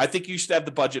 I think you should have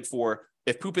the budget for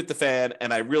if poop hit the fan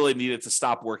and I really needed to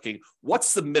stop working,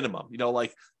 what's the minimum?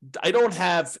 Like I don't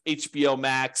have HBO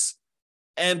Max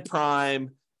and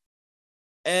Prime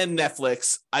and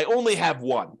Netflix. I only have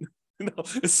one.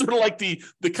 It's sort of like the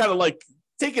kind of like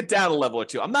take it down a level or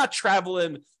two. I'm not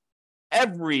traveling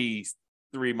every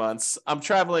 3 months. I'm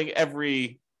traveling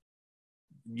every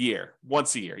year,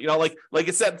 once a year. Like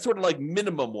it's that sort of like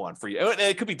minimum one for you. And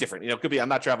it could be different. It could be I'm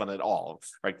not traveling at all,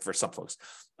 right? For some folks,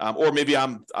 or maybe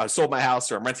I sold my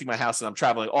house or I'm renting my house and I'm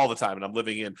traveling all the time and I'm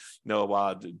living in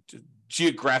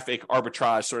geographic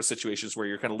arbitrage sort of situations where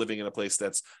you're kind of living in a place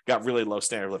that's got really low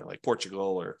standard of living, like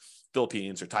Portugal or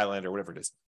Philippines or Thailand or whatever it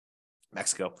is.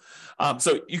 Mexico.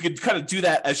 So you could kind of do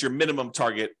that as your minimum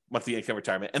target monthly income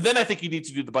retirement. And then I think you need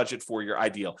to do the budget for your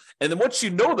ideal. And then once you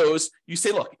know those, you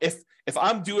say, look, if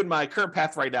I'm doing my current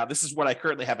path right now, this is what I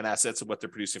currently have in assets and what they're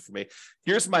producing for me.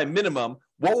 Here's my minimum.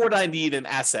 What would I need in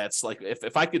assets? Like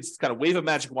if I could kind of wave a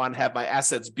magic wand, have my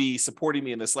assets be supporting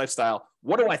me in this lifestyle,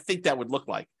 what do I think that would look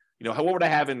like? What would I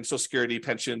have in Social Security,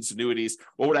 pensions, annuities?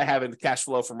 What would I have in cash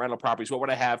flow from rental properties? What would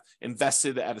I have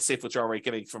invested at a safe withdrawal rate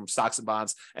getting from stocks and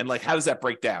bonds? And like, how does that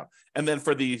break down? And then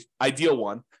for the ideal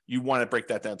one, you want to break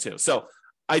that down too. So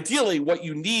ideally, what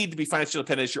you need to be financially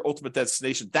independent is your ultimate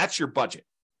destination. That's your budget.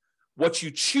 What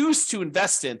you choose to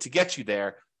invest in to get you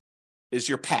there is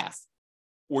your path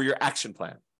or your action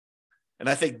plan. And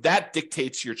I think that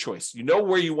dictates your choice. You know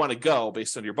where you want to go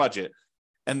based on your budget.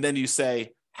 And then you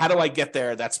say, how do I get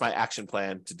there? That's my action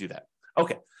plan to do that.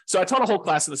 Okay, so I taught a whole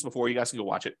class of this before. You guys can go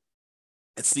watch it.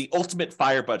 It's the ultimate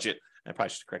FIRE budget. I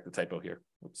probably should correct the typo here.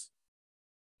 Oops.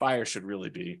 FIRE should really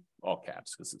be all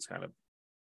caps because it's kind of,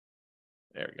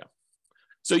 there we go.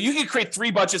 So you can create 3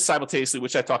 budgets simultaneously,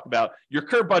 which I talked about. Your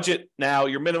current budget now,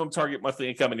 your minimum target monthly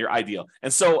income, and your ideal.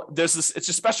 And so there's this, it's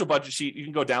a special budget sheet. You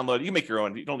can go download it. You can make your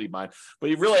own. You don't need mine.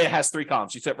 But it has 3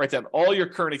 columns. You write down all your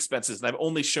current expenses. And I've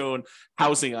only shown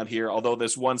housing on here, although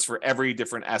there's ones for every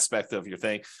different aspect of your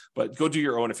thing. But go do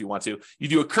your own if you want to. You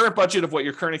do a current budget of what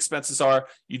your current expenses are.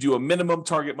 You do a minimum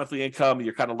target monthly income.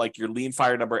 You're kind of like your lean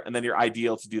FIRE number, and then your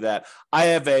ideal to do that. I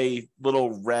have a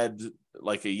little red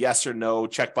like a yes or no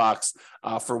checkbox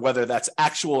for whether that's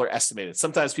actual or estimated.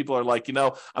 Sometimes people are like,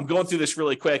 I'm going through this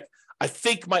really quick. I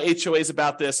think my HOA is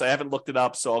about this. I haven't looked it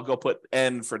up, so I'll go put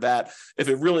N for that. If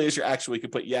it really is your actual, you can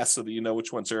put yes so that you know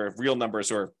which ones are real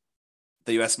numbers or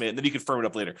that you estimate, and then you can firm it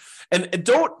up later. And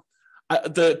don't,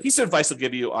 the piece of advice I'll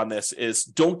give you on this is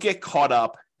don't get caught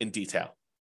up in detail,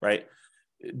 right?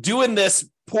 Doing this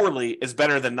poorly is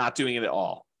better than not doing it at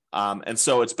all. And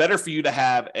so it's better for you to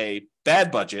have a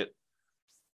bad budget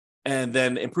and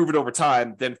then improve it over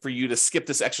time than for you to skip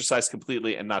this exercise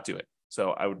completely and not do it.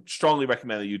 So I would strongly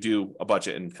recommend that you do a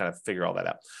budget and kind of figure all that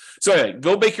out. So anyway,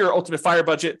 go make your ultimate fire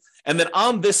budget. And then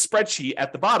on this spreadsheet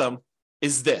at the bottom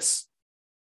is this.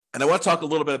 And I want to talk a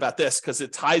little bit about this because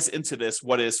it ties into this,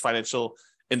 what is financial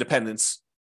independence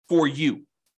for you.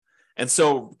 And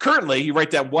so currently you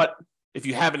write down what, if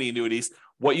you have any annuities,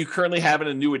 what you currently have in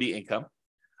annuity income.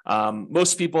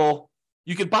 Most people,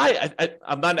 you can buy,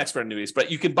 I'm not an expert in annuities, but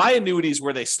you can buy annuities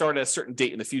where they start at a certain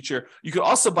date in the future. You can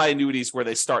also buy annuities where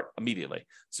they start immediately.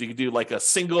 So you can do like a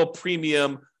single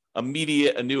premium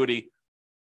immediate annuity.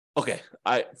 Okay,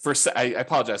 I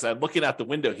apologize. I'm looking out the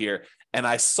window here and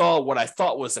I saw what I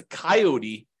thought was a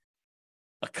coyote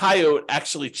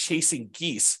actually chasing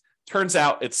geese. Turns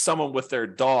out it's someone with their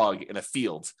dog in a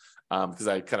field. Because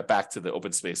I kind of back to the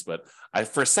open space, but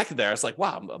for a second there, I was like,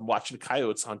 wow, I'm watching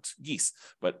coyotes hunt geese,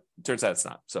 but it turns out it's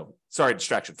not. So sorry,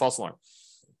 distraction, false alarm.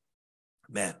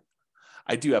 Man,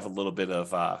 I do have a little bit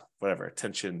of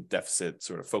attention deficit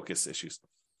sort of focus issues.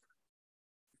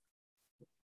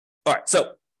 All right,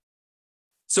 so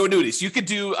annuities. You could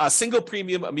do a single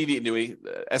premium immediate annuity,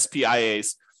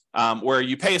 SPIAs, where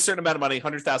you pay a certain amount of money,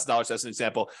 $100,000 as an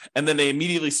example, and then they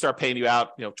immediately start paying you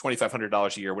out,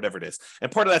 $2,500 a year, whatever it is. And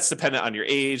part of that's dependent on your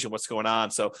age and what's going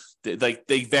on. So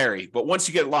they vary, but once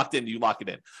you get locked in, you lock it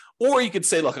in. Or you could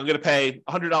say, look, I'm going to pay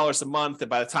 $100 a month, and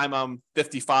by the time I'm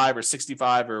 55 or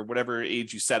 65 or whatever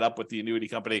age you set up with the annuity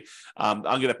company, I'm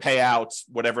going to pay out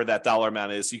whatever that dollar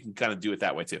amount is. You can kind of do it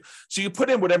that way too. So you put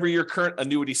in whatever your current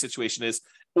annuity situation is,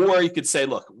 or you could say,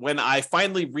 look, when I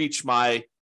finally reach my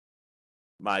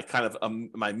kind of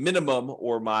my minimum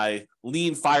or my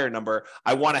lean fire number,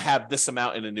 I want to have this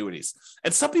amount in annuities.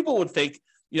 And some people would think,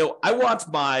 I want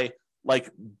my like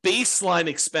baseline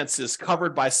expenses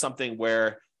covered by something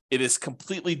where it is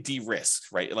completely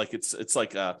de-risked, right? Like it's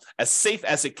like as safe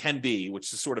as it can be,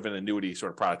 which is sort of an annuity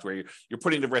sort of product where you're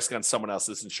putting the risk on someone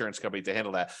else's insurance company to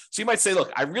handle that. So you might say,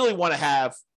 look, I really want to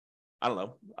have, I don't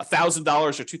know, $1,000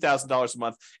 or $2,000 a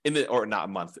month or not a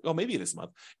month. Oh, maybe it is a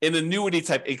month in annuity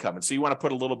type income. And so you want to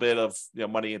put a little bit of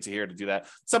money into here to do that.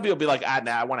 Some people will be like,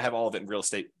 I want to have all of it in real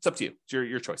estate. It's up to you. It's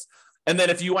your choice. And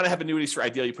then if you want to have annuities for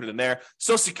ideal, you put it in there.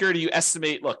 Social Security, you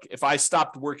estimate, look, if I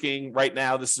stopped working right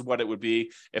now, this is what it would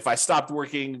be. If I stopped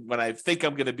working when I think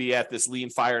I'm going to be at this lean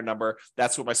fire number,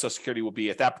 that's what my Social Security will be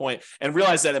at that point. And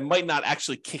realize that it might not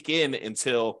actually kick in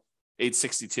until age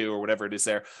 62 or whatever it is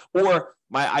there. Or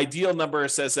my ideal number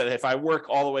says that if I work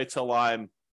all the way till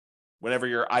I'm, whatever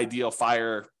your ideal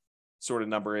fire sort of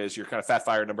number is, your kind of fat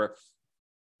fire number,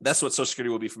 that's what Social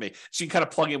Security will be for me. So you can kind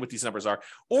of plug in what these numbers are.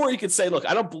 Or you could say, look,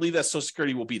 I don't believe that Social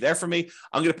Security will be there for me.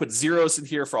 I'm going to put zeros in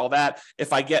here for all that.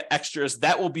 If I get extras,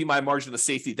 that will be my margin of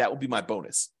safety. That will be my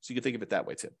bonus. So you can think of it that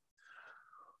way too.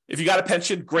 If you got a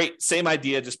pension, great. Same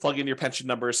idea. Just plug in your pension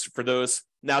numbers for those.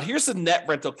 Now, here's the net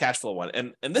rental cash flow one.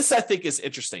 And this, I think, is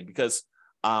interesting because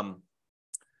let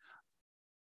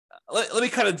me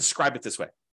kind of describe it this way.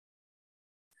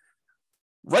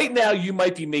 Right now, you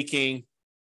might be making,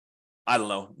 I don't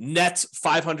know, net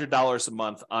 $500 a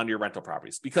month on your rental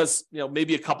properties because,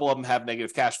 maybe a couple of them have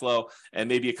negative cash flow and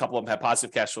maybe a couple of them have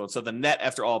positive cash flow. And so the net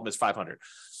after all of them is 500.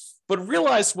 But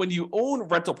realize when you own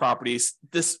rental properties,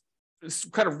 this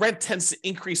kind of rent tends to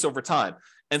increase over time.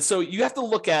 And so you have to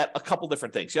look at a couple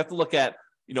different things. You have to look at,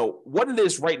 what it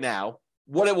is right now,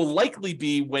 what it will likely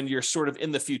be when you're sort of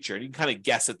in the future. And you can kind of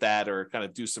guess at that or kind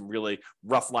of do some really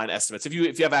rough line estimates. If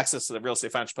you have access to the real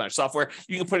estate financial planner software,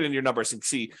 you can put it in your numbers and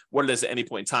see what it is at any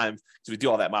point in time because we do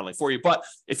all that modeling for you. But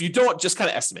if you don't, just kind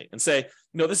of estimate and say,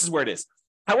 this is where it is.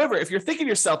 However, if you're thinking to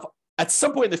yourself, at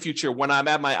some point in the future, when I'm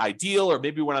at my ideal or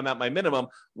maybe when I'm at my minimum,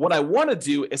 what I want to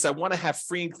do is I want to have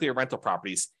free and clear rental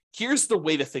properties. Here's the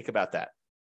way to think about that.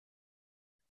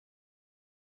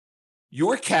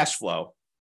 Your cash flow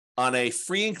on a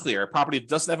free and clear property that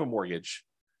doesn't have a mortgage,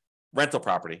 rental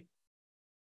property,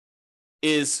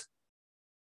 is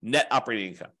net operating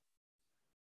income.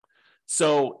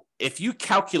 So if you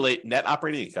calculate net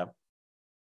operating income,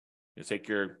 you take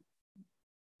your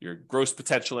gross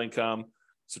potential income,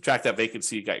 subtract that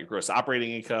vacancy, you got your gross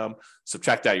operating income,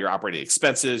 subtract out your operating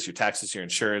expenses, your taxes, your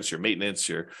insurance, your maintenance,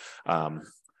 your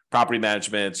property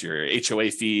management, your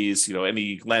HOA fees,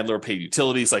 any landlord paid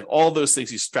utilities, like all those things,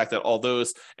 you subtract out all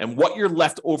those. And what you're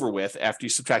left over with after you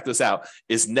subtract those out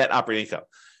is net operating income.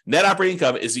 Net operating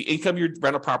income is the income your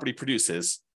rental property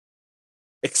produces,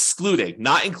 excluding,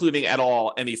 not including at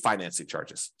all, any financing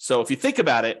charges. So if you think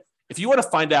about it, if you want to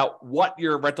find out what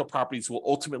your rental properties will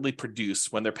ultimately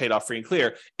produce when they're paid off free and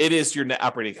clear, it is your net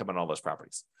operating income on all those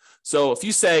properties. So if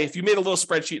you made a little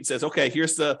spreadsheet and says, okay,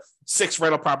 here's the 6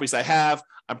 rental properties I have.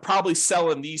 I'm probably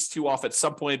selling these 2 off at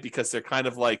some point because they're kind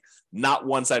of like not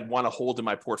ones I'd want to hold in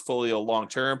my portfolio long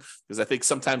term. Because I think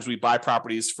sometimes we buy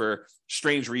properties for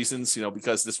strange reasons,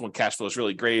 because this one cash flow is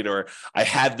really great, or I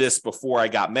had this before I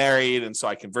got married and so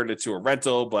I converted it to a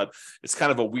rental, but it's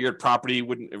kind of a weird property.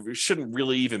 It shouldn't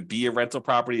really even be a rental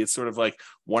property. It's sort of like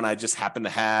one I just happen to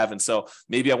have. And so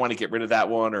maybe I want to get rid of that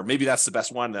one, or maybe that's the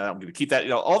best one and I'm going to keep that,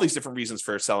 all these different reasons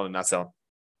for selling and not selling.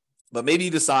 But maybe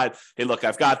you decide, hey, look,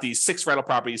 I've got these 6 rental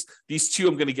properties. These 2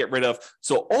 I'm going to get rid of.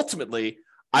 So ultimately,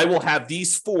 I will have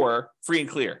these 4 free and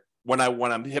clear when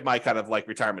I'm hit my kind of like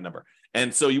retirement number.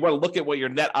 And so you want to look at what your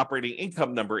net operating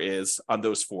income number is on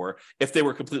those 4, if they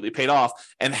were completely paid off,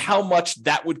 and how much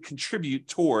that would contribute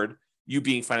toward you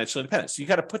being financially independent. So you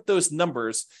got to put those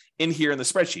numbers in here in the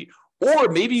spreadsheet. Or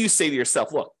maybe you say to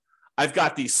yourself, look, I've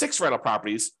got these 6 rental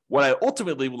properties. What I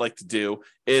ultimately would like to do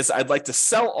is I'd like to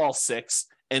sell all 6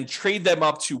 and trade them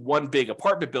up to one big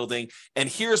apartment building. And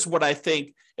here's what I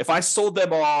think, if I sold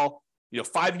them all,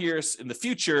 5 years in the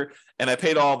future, and I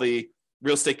paid all the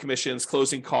real estate commissions,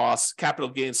 closing costs, capital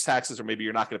gains taxes, or maybe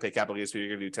you're not going to pay capital gains, maybe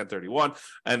you're going to do 1031,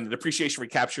 and the depreciation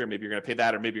recapture, maybe you're going to pay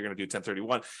that, or maybe you're going to do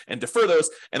 1031 and defer those.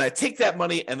 And I take that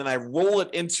money and then I roll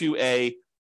it into a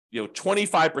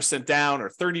 25% down or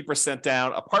 30%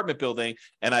 down apartment building.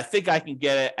 And I think I can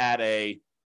get it at a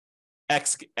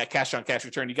X cash on cash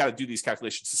return. You got to do these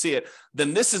calculations to see it.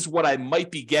 Then this is what I might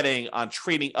be getting on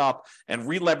trading up and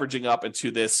re-leveraging up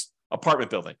into this apartment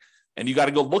building. And you got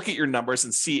to go look at your numbers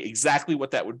and see exactly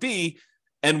what that would be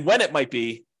and when it might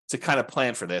be to kind of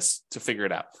plan for this, to figure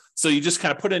it out. So you just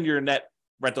kind of put in your net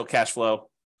rental cash flow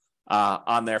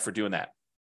on there for doing that.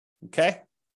 Okay.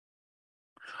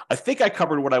 I think I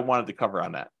covered what I wanted to cover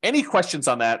on that. Any questions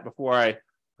on that before I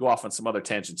go off on some other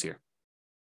tangents here?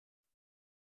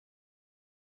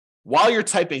 While you're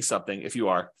typing something, if you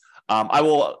are, I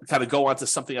will kind of go on to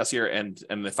something else here. And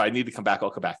if I need to come back,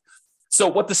 I'll come back. So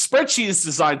what the spreadsheet is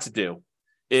designed to do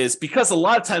is, because a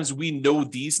lot of times we know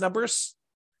these numbers,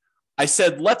 I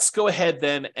said, let's go ahead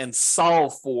then and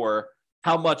solve for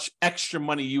how much extra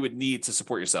money you would need to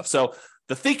support yourself. So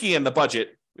the thinking in the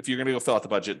budget, if you're going to go fill out the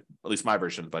budget, at least my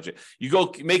version of the budget, you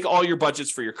go make all your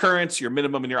budgets for your current, your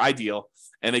minimum, and your ideal,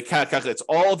 and it kind of calculates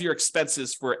all of your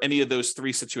expenses for any of those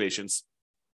 3 situations.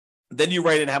 Then you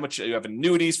write in how much you have in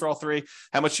annuities for all 3,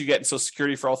 how much you get in Social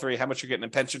Security for all 3, how much you're getting in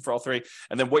pension for all 3,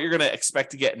 and then what you're going to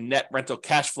expect to get in net rental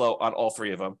cash flow on all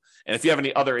 3 of them. And if you have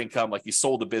any other income, like you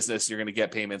sold a business, you're going to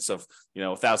get payments of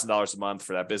 $1,000 a month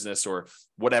for that business or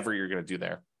whatever you're going to do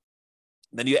there.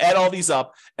 Then you add all these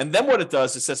up, and then what it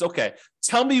does, it says, okay,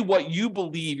 tell me what you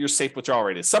believe your safe withdrawal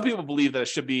rate is. Some people believe that it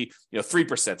should be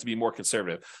 3% to be more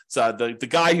conservative. So the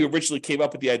guy who originally came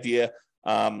up with the idea,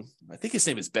 I think his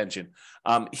name is Benjamin.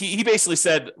 He basically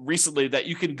said recently that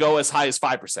you can go as high as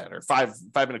 5% or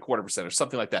 5.25% or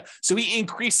something like that. So he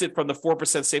increased it from the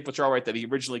 4% safe withdrawal rate that he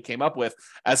originally came up with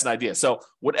as an idea. So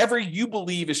whatever you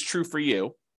believe is true for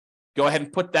you, go ahead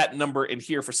and put that number in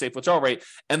here for safe withdrawal rate.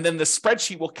 And then the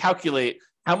spreadsheet will calculate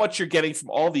how much you're getting from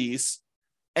all these,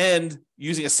 and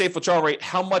using a safe withdrawal rate,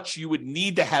 how much you would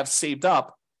need to have saved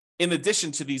up in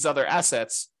addition to these other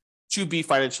assets to be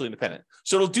financially independent.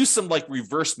 So it'll do some like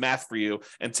reverse math for you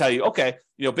and tell you, okay,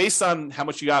 based on how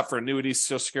much you got for annuities,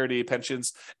 Social Security,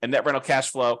 pensions, and net rental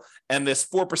cash flow, and this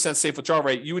 4% safe withdrawal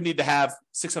rate, you would need to have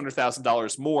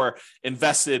 $600,000 more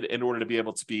invested in order to be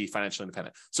able to be financially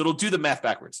independent. So it'll do the math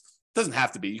backwards. It doesn't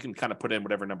have to be. You can kind of put in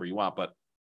whatever number you want, but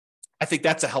I think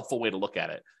that's a helpful way to look at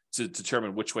it to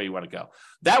determine which way you want to go.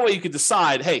 That way you can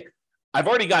decide, hey, I've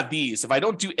already got these. If I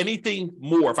don't do anything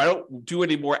more, if I don't do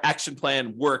any more action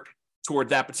plan work toward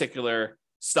that particular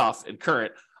stuff in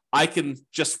current, I can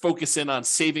just focus in on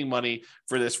saving money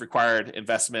for this required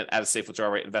investment at a safe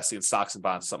withdrawal rate, investing in stocks and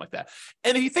bonds, something like that.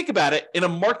 And if you think about it, in a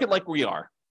market like we are,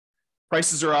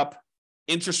 prices are up,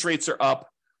 interest rates are up,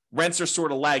 rents are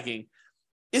sort of lagging.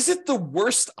 Is it the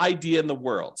worst idea in the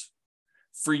world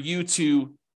for you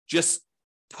to just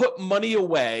put money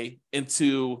away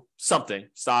into something,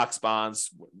 stocks, bonds,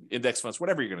 index funds,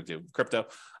 whatever you're going to do, crypto?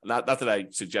 Not that I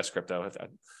suggest crypto.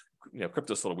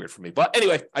 Crypto's a little weird for me. But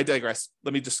anyway, I digress.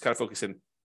 Let me just kind of focus in.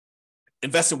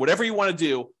 Invest in whatever you want to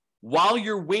do while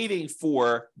you're waiting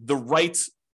for the right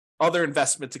other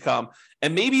investment to come.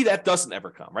 And maybe that doesn't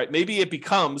ever come, right? Maybe it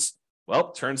becomes,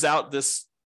 well, turns out this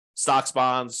stocks,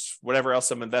 bonds, whatever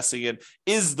else I'm investing in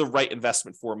is the right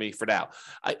investment for me for now.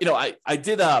 I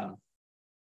did,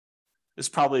 this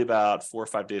probably about 4 or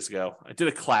 5 days ago, I did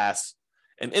a class,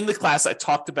 and in the class, I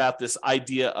talked about this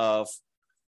idea of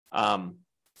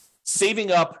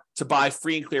saving up to buy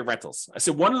free and clear rentals. I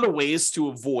said, one of the ways to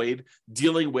avoid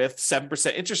dealing with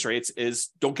 7% interest rates is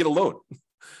don't get a loan.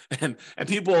 And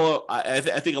people, I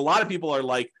think a lot of people are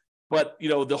like, but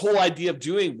the whole idea of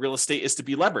doing real estate is to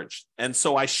be leveraged. And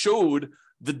so I showed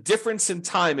the difference in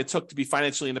time it took to be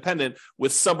financially independent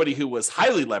with somebody who was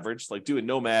highly leveraged, like doing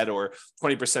Nomad or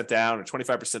 20% down or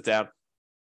 25% down,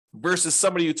 versus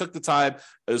somebody who took the time,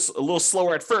 is a little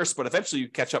slower at first, but eventually you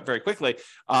catch up very quickly.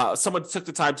 Someone took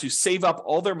the time to save up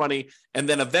all their money and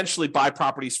then eventually buy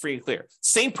properties free and clear.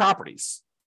 Same properties,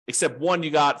 except one,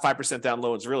 you got 5% down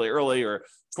loans really early, or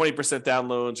 20% down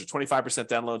loans or 25%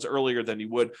 down loans earlier than you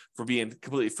would for being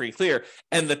completely free and clear.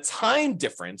 And the time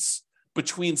difference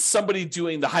between somebody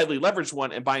doing the highly leveraged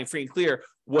one and buying free and clear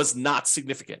was not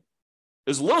significant. It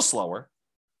was a little slower,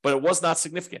 but it was not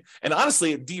significant. And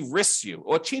honestly, it de-risks you,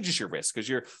 or it changes your risk, because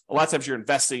a lot of times you're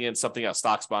investing in something else,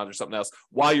 stocks, bonds, or something else,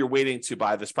 while you're waiting to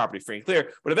buy this property free and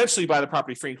clear. But eventually you buy the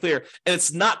property free and clear, and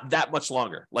it's not that much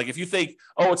longer. Like if you think,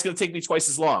 oh, it's going to take me twice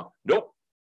as long. Nope.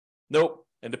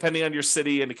 And depending on your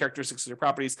city and the characteristics of your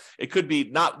properties, it could be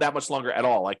not that much longer at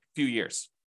all, like a few years.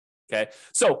 Okay.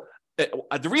 So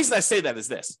the reason I say that is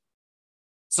this.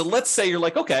 So let's say you're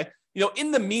like, okay,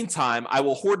 in the meantime, I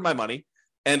will hoard my money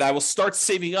and I will start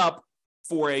saving up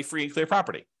for a free and clear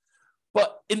property.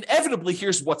 But inevitably,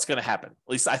 here's what's going to happen.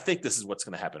 At least I think this is what's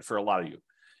going to happen for a lot of you,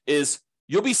 is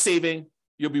you'll be saving,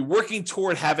 you'll be working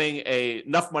toward having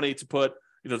enough money to put,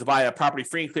 to buy a property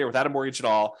free and clear without a mortgage at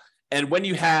all. And when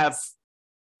you have,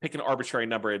 pick an arbitrary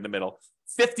number in the middle,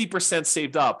 50%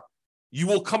 saved up, you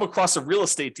will come across a real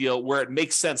estate deal where it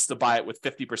makes sense to buy it with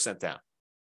 50% down.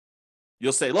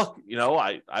 You'll say, look,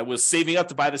 I was saving up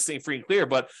to buy this thing free and clear,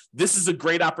 but this is a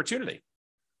great opportunity.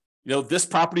 This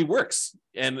property works.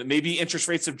 And maybe interest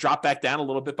rates have dropped back down a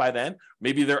little bit by then.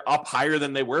 Maybe they're up higher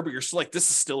than they were, but you're still like, this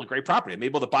is still a great property. I'm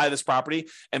able to buy this property.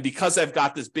 And because I've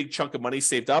got this big chunk of money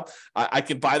saved up, I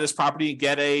can buy this property and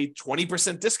get a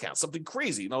 20% discount, something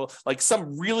crazy, like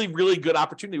some really, really good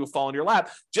opportunity will fall in your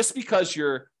lap just because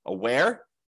you're aware,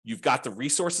 you've got the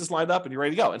resources lined up and you're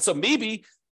ready to go. And so maybe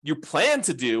you plan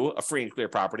to do a free and clear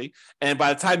property. And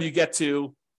by the time you get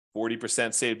to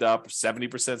 40% saved up,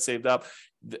 70% saved up,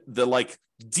 the like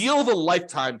deal of a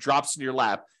lifetime drops in your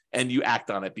lap and you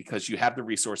act on it because you have the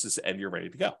resources and you're ready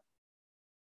to go.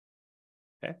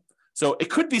 Okay. So it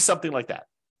could be something like that.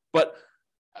 But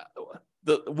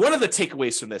one of the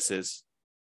takeaways from this is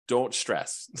don't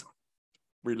stress,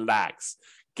 relax,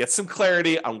 get some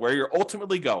clarity on where you're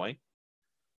ultimately going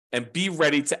and be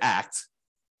ready to act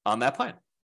on that plan.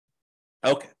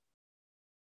 Okay.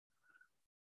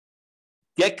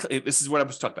 This is what I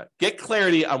was talking about. Get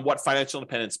clarity on what financial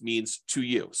independence means to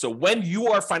you. So when you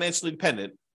are financially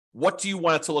independent, what do you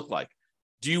want it to look like?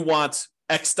 Do you want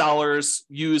X dollars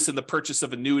used in the purchase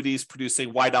of annuities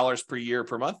producing Y dollars per year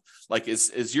per month? Like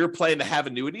is your plan to have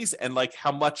annuities, and like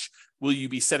how much will you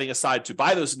be setting aside to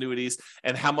buy those annuities,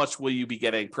 and how much will you be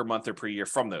getting per month or per year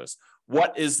from those?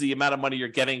 What is the amount of money you're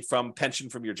getting from pension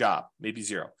from your job? Maybe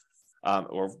zero.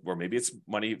 Or maybe it's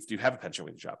money if you have a pension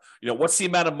with your job. What's the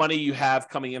amount of money you have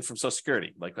coming in from Social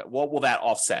Security? Like, what will that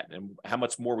offset, and how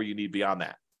much more will you need beyond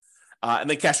that? And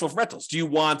then cash flow from rentals. Do you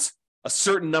want a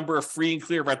certain number of free and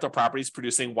clear rental properties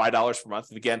producing Y dollars per month?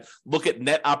 And again, look at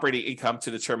net operating income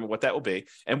to determine what that will be.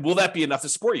 And will that be enough to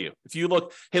support you? If you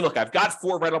look, hey, look, I've got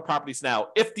 4 rental properties now.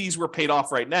 If these were paid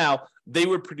off right now, they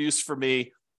would produce for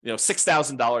me,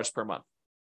 $6,000 per month.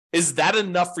 Is that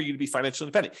enough for you to be financially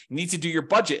independent? You need to do your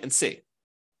budget and see,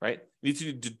 right? You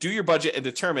need to do your budget and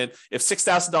determine if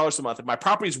 $6,000 a month, if my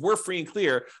properties were free and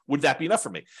clear, would that be enough for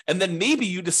me? And then maybe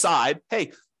you decide,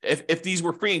 hey, if these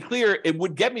were free and clear, it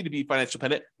would get me to be financially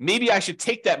independent. Maybe I should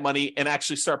take that money and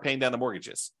actually start paying down the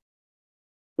mortgages.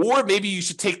 Or maybe you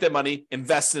should take that money,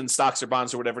 invest in stocks or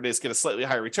bonds or whatever it is, get a slightly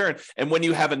higher return. And when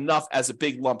you have enough as a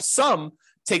big lump sum,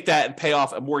 take that and pay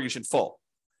off a mortgage in full.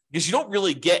 Because you don't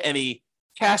really get any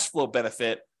cash flow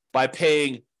benefit by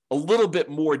paying a little bit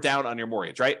more down on your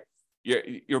mortgage, right?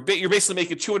 You're basically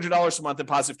making $200 a month in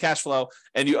positive cash flow,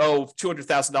 and you owe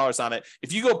 $200,000 on it.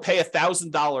 If you go pay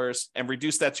 $1,000 and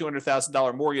reduce that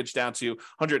 $200,000 mortgage down to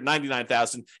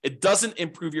 $199,000, it doesn't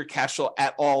improve your cash flow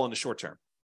at all in the short term.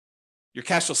 Your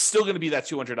cash flow is still going to be that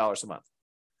 $200 a month.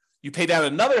 You pay down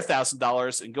another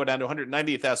 $1,000 and go down to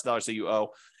 $198,000 that you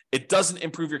owe. It doesn't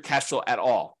improve your cash flow at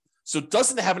all. So it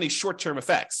doesn't have any short-term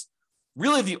effects.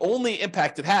 Really, the only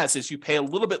impact it has is you pay a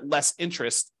little bit less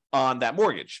interest on that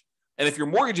mortgage. And if your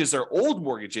mortgages are old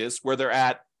mortgages where they're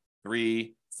at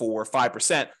 3, 4,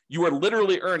 5%, you are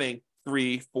literally earning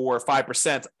 3, 4,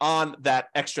 5% on that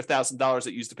extra $1,000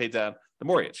 that you used to pay down the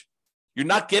mortgage. You're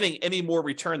not getting any more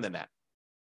return than that.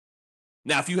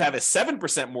 Now, if you have a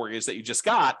 7% mortgage that you just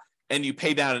got and you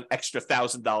pay down an extra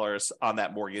 $1,000 on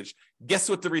that mortgage, guess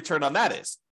what the return on that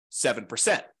is?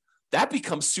 7%. that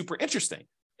becomes super interesting.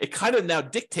 It kind of now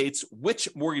dictates which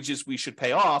mortgages we should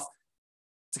pay off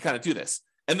to kind of do this.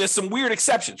 And there's some weird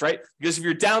exceptions, right? Because if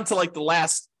you're down to like the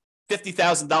last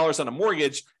 $50,000 on a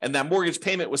mortgage and that mortgage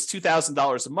payment was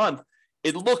 $2,000 a month,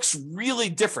 it looks really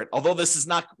different. Although this is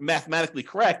not mathematically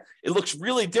correct, it looks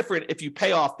really different if you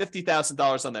pay off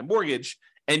 $50,000 on that mortgage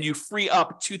and you free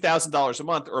up $2,000 a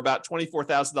month or about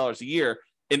 $24,000 a year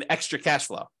in extra cash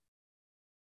flow,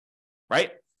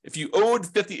 right? If you owed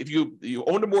if you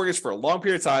owned a mortgage for a long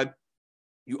period of time,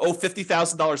 you owe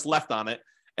 $50,000 left on it,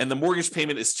 and the mortgage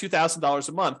payment is $2,000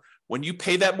 a month. When you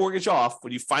pay that mortgage off,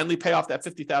 when you finally pay off that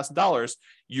 $50,000,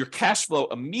 your cash flow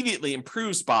immediately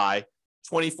improves by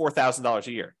 $24,000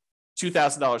 a year,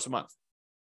 $2,000 a month.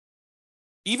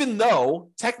 Even though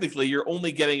technically you're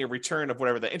only getting a return of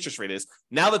whatever the interest rate is,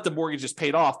 now that the mortgage is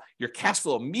paid off, your cash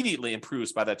flow immediately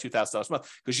improves by that $2,000 a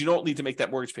month because you don't need to make that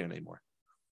mortgage payment anymore.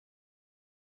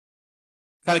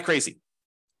 Kind of crazy.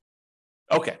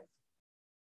 Okay.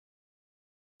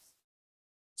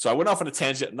 So I went off on a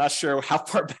tangent. I'm not sure how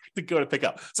far back to go to pick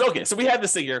up. So we had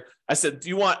this thing here. I said, do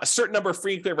you want a certain number of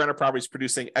free and clear rental properties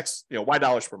producing X, Y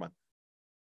dollars per month?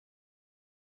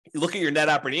 You look at your net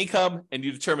operating income and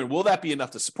you determine, will that be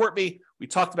enough to support me? We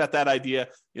talked about that idea.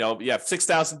 You have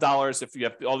 $6,000 if you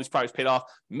have all these properties paid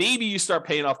off. Maybe you start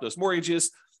paying off those mortgages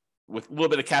with a little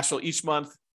bit of cash flow each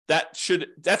month. That should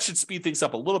speed things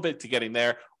up a little bit to getting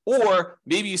there. Or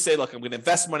maybe you say, look, I'm going to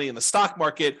invest money in the stock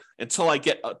market until I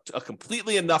get a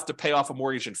completely enough to pay off a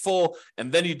mortgage in full.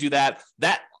 And then you do that.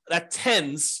 That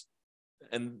tends,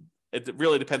 and it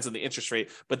really depends on the interest rate,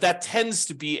 but that tends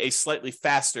to be a slightly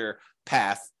faster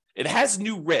path. It has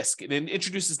new risk and it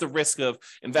introduces the risk of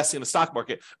investing in the stock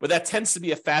market, but that tends to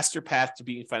be a faster path to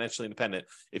being financially independent.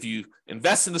 If you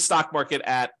invest in the stock market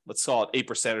at, let's call it 8%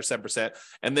 or 7%,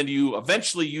 and then you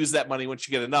eventually use that money once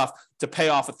you get enough to pay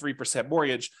off a 3%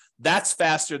 mortgage, that's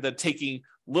faster than taking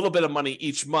a little bit of money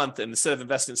each month. And instead of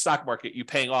investing in the stock market, you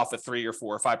paying off a 3 or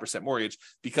 4 or 5% mortgage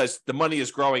because the money is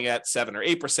growing at 7 or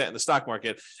 8% in the stock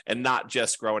market and not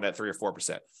just growing at 3 or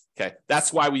 4%. Okay.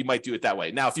 That's why we might do it that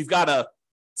way. Now, if you've got a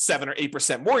 7 or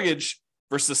 8% mortgage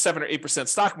versus a 7 or 8%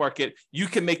 stock market, you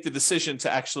can make the decision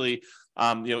to actually,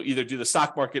 either do the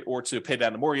stock market or to pay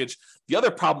down the mortgage. The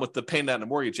other problem with the paying down the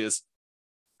mortgage is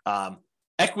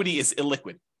equity is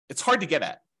illiquid. It's hard to get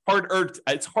at.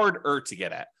 It's harder to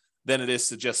get at than it is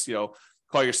to just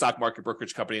call your stock market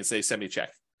brokerage company and say, send me a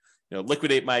check.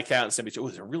 Liquidate my account and send me a check. Oh,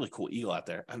 there's a really cool eagle out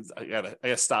there. I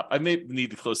gotta stop. I may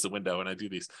need to close the window when I do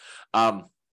these.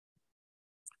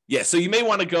 Yeah, so you may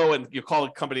want to go and you call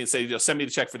a company and say, send me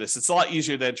the check for this. It's a lot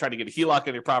easier than trying to get a HELOC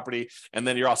on your property, and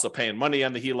then you're also paying money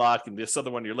on the HELOC, and this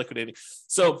other one you're liquidating.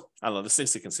 So I don't know, there's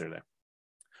things to consider there.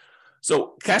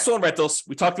 So cash flow and rentals,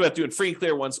 we talked about doing free and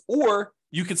clear ones, or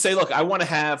you could say, look, I want to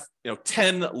have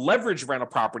 10 leverage rental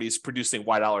properties producing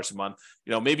Y dollars a month.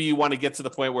 Maybe you want to get to the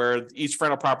point where each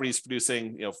rental property is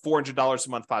producing $400 a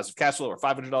month positive cash flow or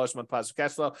 $500 a month positive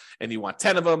cash flow, and you want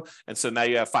 10 of them. And so now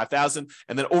you have 5,000.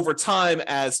 And then over time,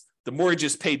 as the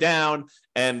mortgages pay down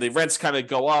and the rents kind of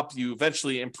go up, you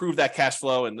eventually improve that cash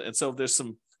flow. And so there's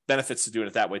some benefits to doing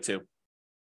it that way too.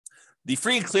 The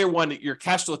free and clear one, your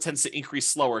cash flow tends to increase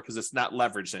slower because it's not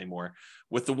leveraged anymore.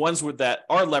 With the ones that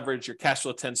are leveraged, your cash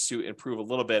flow tends to improve a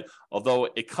little bit, although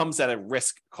it comes at a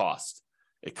risk cost.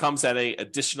 It comes at an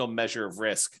additional measure of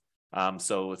risk.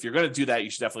 So if you're going to do that,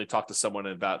 you should definitely talk to someone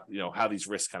about how these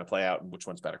risks kind of play out and which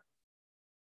one's better.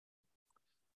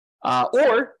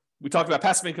 Or we talked about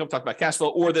passive income, talked about cash flow,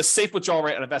 or the safe withdrawal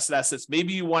rate on invested assets.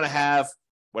 Maybe you want to have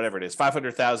whatever it is,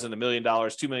 $500,000, $1 million,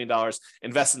 $2 million,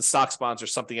 invest in stocks, bonds, or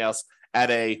something else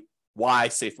at a Y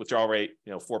safe withdrawal rate,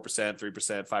 4%,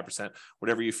 3%, 5%,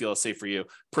 whatever you feel is safe for you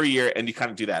per year, and you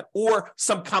kind of do that, or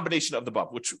some combination of the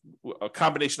above, which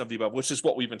is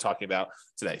what we've been talking about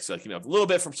today. So, a little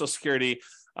bit from Social Security.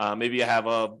 Maybe I have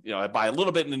I buy a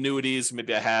little bit in annuities.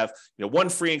 Maybe I have, one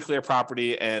free and clear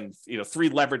property and, 3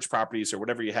 leverage properties or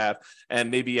whatever you have. And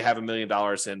maybe you have $1 million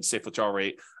in safe withdrawal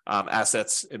rate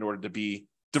assets in order to be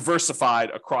diversified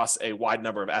across a wide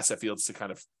number of asset fields to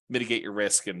kind of mitigate your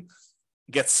risk and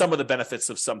get some of the benefits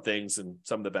of some things and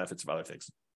some of the benefits of other things.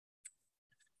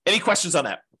 Any questions on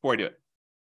that before I do it?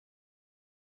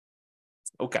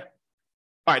 Okay.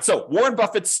 All right. So Warren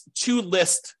Buffett's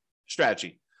 2-list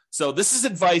strategy. So this is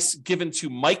advice given to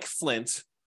Mike Flint,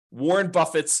 Warren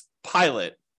Buffett's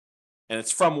pilot, and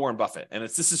it's from Warren Buffett. And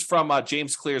this is from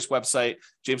James Clear's website,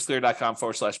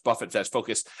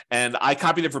 jamesclear.com/Buffett-focus. And I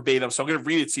copied it verbatim, so I'm going to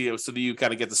read it to you so that you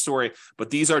kind of get the story. But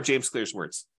these are James Clear's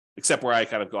words, except where I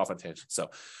kind of go off on tangent. So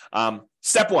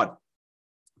step 1,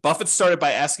 Buffett started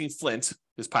by asking Flint,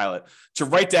 his pilot, to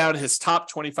write down his top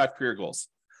 25 career goals.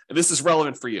 And this is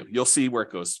relevant for you. You'll see where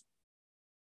it goes.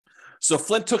 So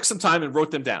Flint took some time and wrote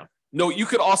them down. Note, you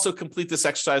could also complete this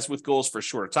exercise with goals for a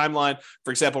shorter timeline.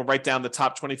 For example, write down the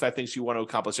top 25 things you want to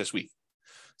accomplish this week.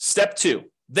 Step 2.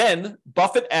 Then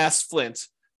Buffett asked Flint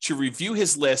to review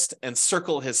his list and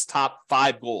circle his top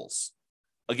 5 goals.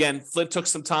 Again, Flint took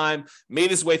some time,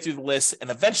 made his way through the list,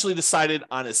 and eventually decided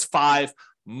on his 5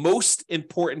 most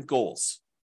important goals.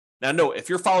 Now, note, if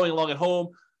you're following along at home,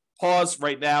 pause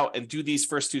right now and do these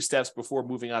first 2 steps before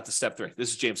moving on to step 3. This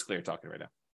is James Clear talking right now.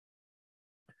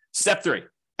 Step 3.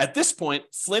 At this point,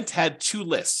 Flint had 2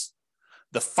 lists.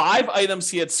 The 5 items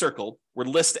he had circled were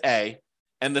list A,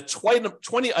 and the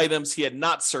 20 items he had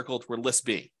not circled were list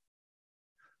B.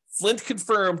 Flint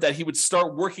confirmed that he would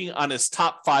start working on his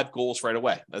top 5 goals right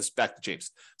away. That's back to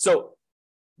James. So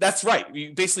that's right.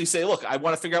 You basically say, look, I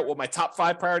want to figure out what my top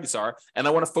 5 priorities are, and I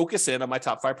want to focus in on my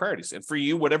top 5 priorities. And for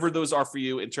you, whatever those are for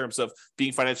you in terms of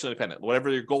being financially independent, whatever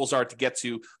your goals are to get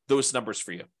to those numbers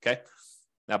for you. Okay.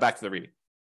 Now back to the reading.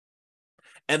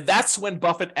 And that's when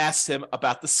Buffett asked him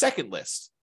about the second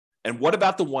list. And what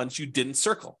about the ones you didn't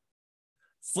circle?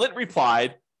 Flint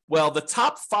replied, well, the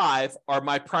top 5 are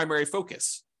my primary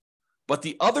focus, but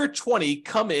the other 20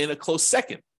 come in a close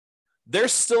second. They're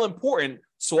still important,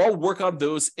 so I'll work on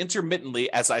those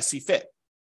intermittently as I see fit.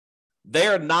 They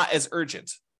are not as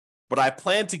urgent, but I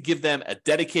plan to give them a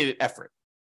dedicated effort.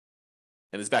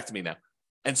 And it's back to me now.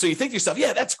 And so you think to yourself,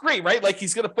 yeah, that's great, right? Like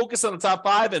he's going to focus on the top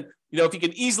 5. And, if he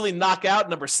can easily knock out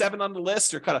number 7 on the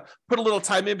list or kind of put a little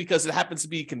time in because it happens to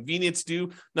be convenient to do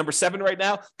number 7 right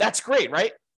now, that's great,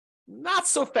 right? Not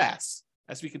so fast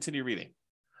as we continue reading.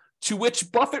 To which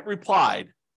Buffett replied,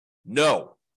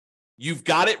 no, you've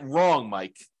got it wrong,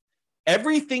 Mike.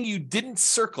 Everything you didn't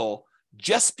circle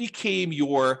just became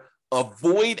your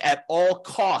avoid at all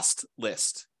cost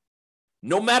list.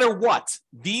 No matter what,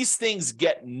 these things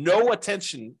get no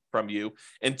attention from you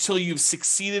until you've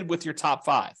succeeded with your top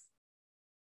 5.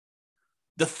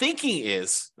 The thinking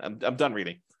is, I'm done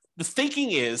reading. The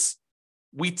thinking is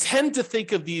we tend to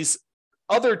think of these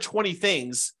other 20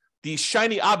 things, these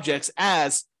shiny objects,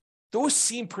 as those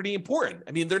seem pretty important.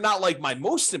 I mean, they're not like my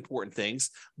most important things.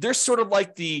 They're sort of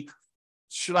like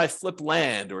should I flip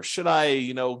land, or should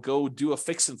I, go do a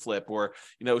fix and flip, or,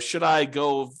 should I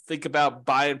go think about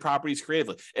buying properties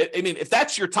creatively? I mean, if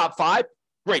that's your top 5,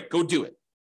 great, go do it.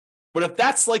 But if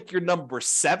that's like your number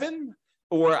 7,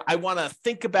 or I want to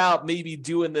think about maybe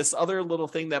doing this other little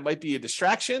thing that might be a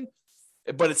distraction,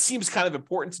 but it seems kind of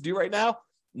important to do right now,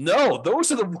 no,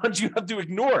 those are the ones you have to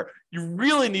ignore. You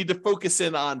really need to focus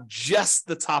in on just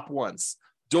the top ones.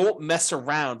 Don't mess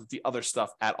around with the other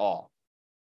stuff at all.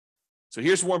 So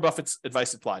here's Warren Buffett's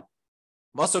advice applied.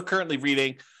 I'm also currently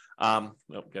reading, got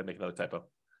to make another typo.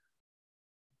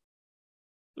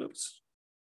 Oops.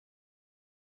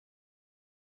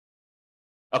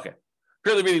 Okay.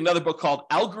 Currently reading another book called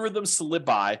Algorithms to Live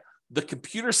By, The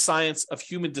Computer Science of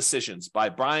Human Decisions by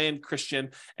Brian Christian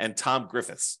and Tom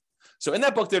Griffiths. So in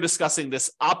that book, they're discussing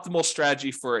this optimal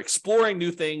strategy for exploring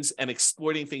new things and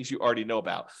exploiting things you already know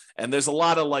about. And there's a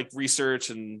lot of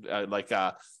research and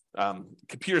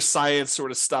computer science sort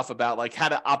of stuff about how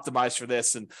to optimize for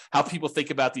this and how people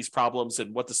think about these problems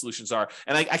and what the solutions are.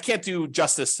 And I can't do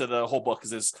justice to the whole book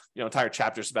because there's entire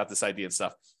chapters about this idea and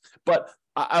stuff. But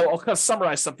I'll kind of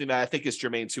summarize something that I think is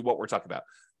germane to what we're talking about.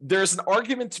 There's an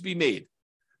argument to be made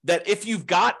that if you've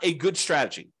got a good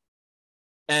strategy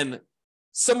and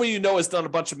someone has done a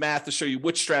bunch of math to show you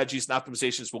which strategies and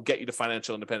optimizations will get you to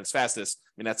financial independence fastest.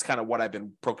 I mean, that's kind of what I've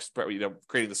been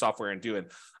creating the software and doing,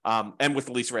 and with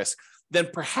the least risk. Then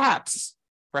perhaps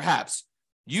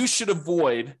you should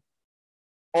avoid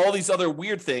all these other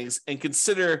weird things and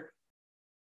consider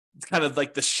kind of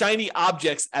the shiny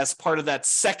objects as part of that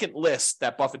second list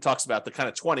that Buffett talks about, the kind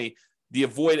of 20, the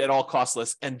avoid at all cost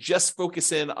list, and just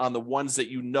focus in on the ones that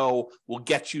will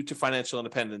get you to financial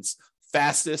independence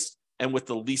fastest and with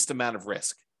the least amount of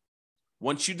risk.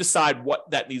 Once you decide what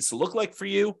that needs to look like for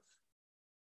you,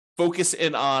 focus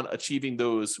in on achieving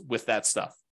those with that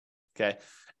stuff, okay?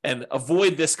 And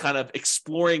avoid this kind of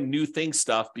exploring new things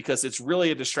stuff because it's really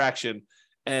a distraction.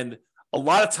 And a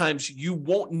lot of times you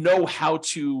won't know how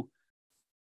to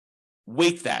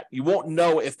weight that. You won't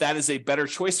know if that is a better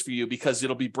choice for you because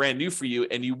it'll be brand new for you,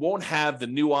 and you won't have the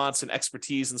nuance and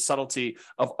expertise and subtlety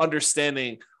of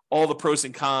understanding all the pros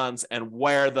and cons and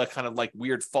where the kind of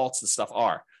weird faults and stuff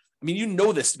are. I mean,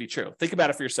 this to be true. Think about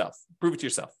it for yourself. Prove it to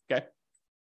yourself, okay?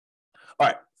 All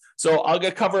right, so I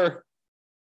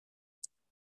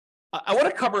want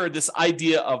to cover this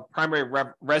idea of primary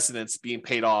residence being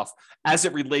paid off as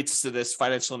it relates to this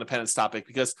financial independence topic,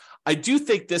 because I do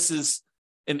think this is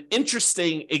an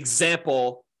interesting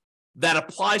example that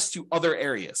applies to other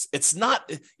areas. It's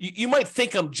not, you might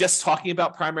think I'm just talking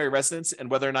about primary residence and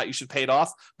whether or not you should pay it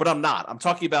off, but I'm not. I'm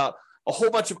talking about a whole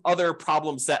bunch of other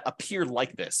problems that appear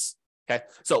like this. Okay,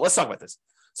 so let's talk about this.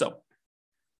 So,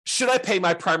 should I pay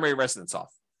my primary residence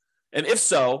off? And if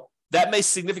so, that may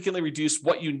significantly reduce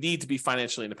what you need to be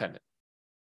financially independent.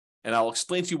 And I'll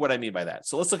explain to you what I mean by that.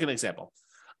 So let's look at an example.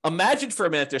 Imagine for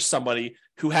a minute there's somebody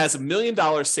who has $1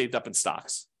 million saved up in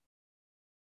stocks.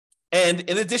 And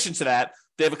in addition to that,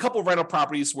 they have a couple of rental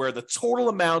properties where the total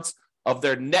amount of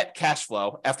their net cash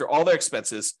flow after all their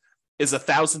expenses is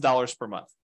 $1,000 per month.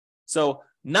 So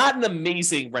not an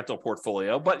amazing rental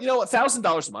portfolio, but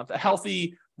 $1,000 a month, a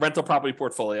healthy rental property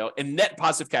portfolio and net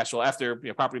positive cash flow after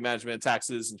property management,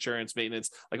 taxes, insurance, maintenance,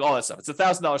 like all that stuff. It's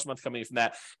 $1,000 a month coming in from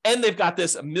that. And they've got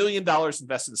this $1 million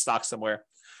invested in stocks somewhere.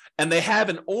 And they have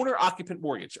an owner-occupant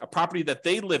mortgage, a property that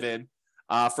they live in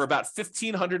for about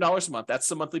 $1,500 a month. That's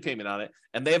the monthly payment on it.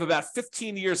 And they have about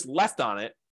 15 years left on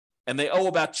it. And they owe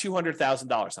about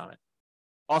 $200,000 on it.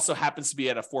 Also happens to be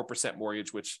at a 4%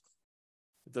 mortgage, which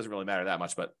it doesn't really matter that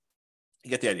much, but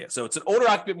you get the idea. So it's an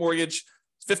owner-occupant mortgage,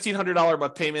 $1,500 a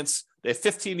month payments. They have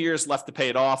 15 years left to pay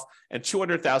it off and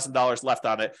 $200,000 left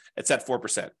on it. It's at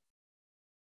 4%.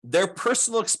 Their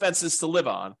personal expenses to live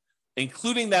on,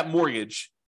 including that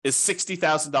mortgage, is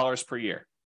 $60,000 per year.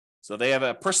 So they have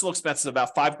a personal expenses of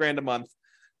about $5,000 a month.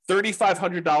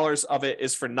 $3,500 of it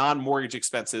is for non-mortgage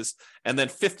expenses, and then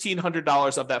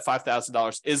 $1,500 of that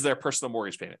 $5,000 is their personal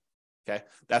mortgage payment. Okay,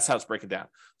 that's how it's breaking down.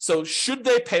 So should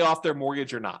they pay off their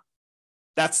mortgage or not?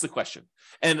 That's the question.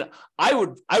 And I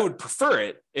would prefer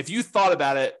it if you thought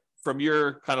about it from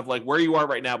your kind of like where you are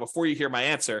right now before you hear my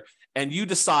answer, and you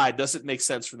decide, does it make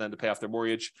sense for them to pay off their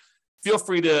mortgage? Feel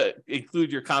free to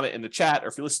include your comment in the chat, or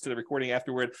if you listen to the recording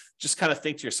afterward, just kind of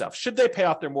think to yourself, should they pay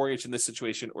off their mortgage in this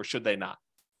situation or should they not?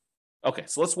 Okay,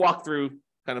 so let's walk through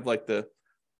kind of like the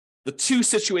two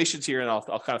situations here, and I'll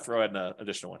kind of throw in an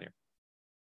additional one here.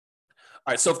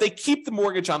 All right, so if they keep the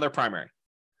mortgage on their primary,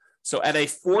 so at a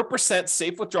 4%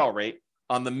 safe withdrawal rate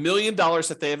on the $1 million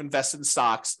that they have invested in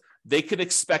stocks, they could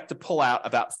expect to pull out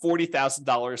about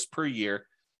 $40,000 per year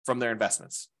from their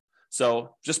investments.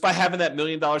 So just by having that $1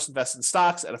 million invested in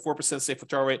stocks at a 4% safe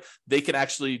withdrawal rate, they can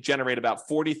actually generate about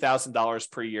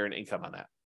 $40,000 per year in income on that.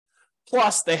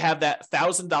 Plus, they have that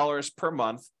 $1,000 per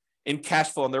month in cash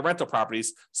flow on their rental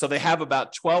properties. So they have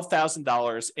about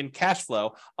 $12,000 in cash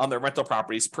flow on their rental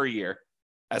properties per year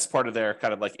as part of their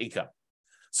kind of like income.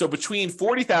 So between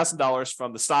 $40,000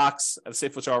 from the stocks at a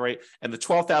safe withdrawal rate and the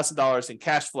 $12,000 in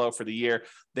cash flow for the year,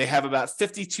 they have about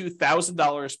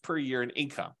 $52,000 per year in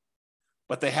income.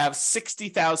 But they have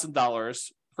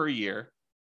 $60,000 per year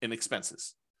in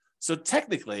expenses. So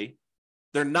technically,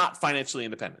 they're not financially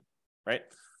independent, right?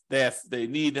 They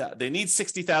need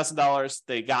 $60,000.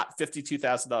 They got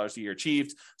 $52,000 a year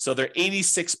achieved. So they're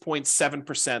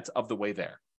 86.7% of the way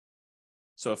there.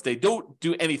 So if they don't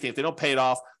do anything, if they don't pay it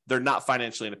off, they're not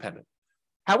financially independent.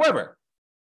 However,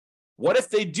 what if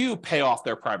they do pay off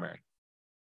their primary?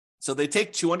 So they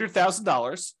take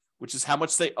 $200,000, which is how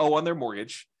much they owe on their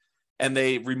mortgage, and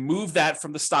they remove that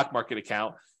from the stock market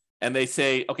account. And they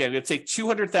say, okay, I'm going to take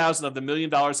 $200,000 of the $1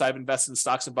 million I've invested in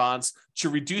stocks and bonds to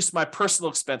reduce my personal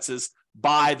expenses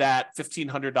by that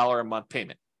 $1,500 a month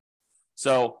payment.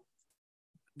 So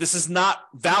this is not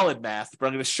valid math, but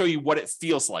I'm going to show you what it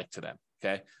feels like to them.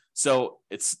 Okay. So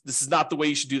this is not the way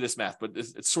you should do this math, but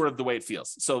it's sort of the way it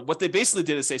feels. So what they basically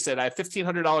did is they said, I have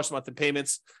 $1,500 a month in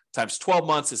payments times 12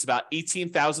 months is about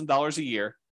 $18,000 a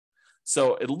year.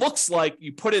 So it looks like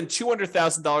you put in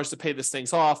 $200,000 to pay this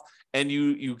things off, and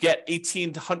you get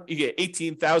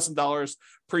 $18,000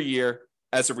 per year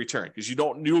as a return, because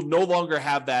you'll no longer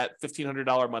have that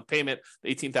 $1,500 a month payment,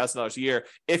 the $18,000 a year,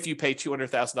 if you pay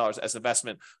 $200,000 as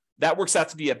investment. That works out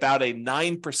to be about a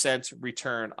 9%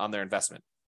 return on their investment.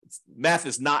 Math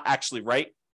is not actually right,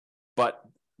 but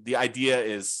the idea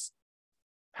is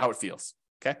how it feels.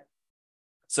 Okay.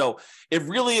 So it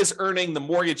really is earning the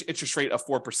mortgage interest rate of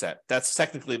 4%. That's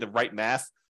technically the right math,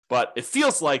 but it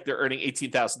feels like they're earning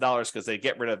 $18,000 because they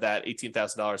get rid of that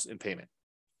 $18,000 in payment.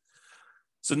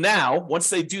 So now, once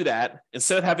they do that,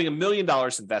 instead of having $1 million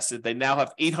invested, they now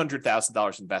have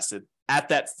 $800,000 invested at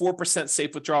that 4%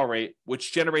 safe withdrawal rate,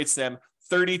 which generates them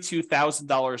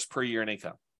 $32,000 per year in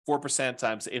income. 4%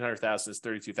 times 800,000 is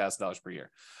 $32,000 per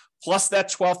year. Plus that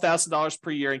 $12,000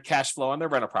 per year in cash flow on their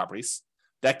rental properties.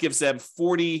 That gives them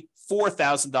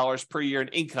 $44,000 per year in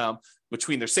income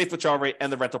between their safe withdrawal rate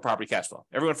and the rental property cash flow.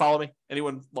 Everyone follow me?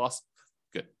 Anyone lost?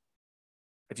 Good.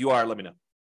 If you are, let me know.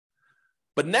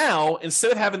 But now,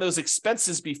 instead of having those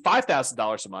expenses be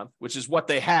 $5,000 a month, which is what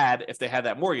they had if they had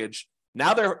that mortgage,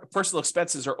 Now their personal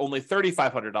expenses are only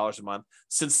 $3,500 a month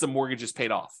since the mortgage is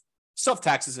paid off. Still have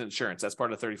taxes and insurance. That's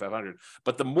part of $3,500.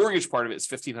 But the mortgage part of it is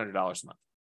 $1,500 a month.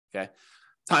 Okay.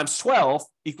 Times 12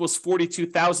 equals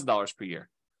 $42,000 per year.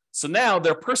 So now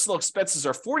their personal expenses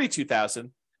are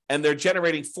 $42,000 and they're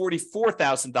generating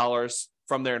 $44,000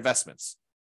 from their investments.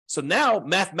 So now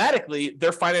mathematically,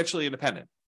 they're financially independent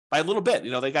by a little bit.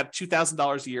 They got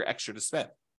 $2,000 a year extra to spend,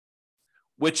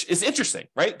 which is interesting,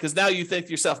 right? Because now you think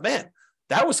to yourself, man,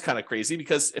 that was kind of crazy,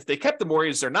 because if they kept the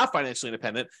mortgage, they're not financially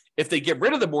independent. If they get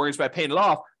rid of the mortgage by paying it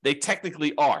off, they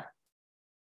technically are.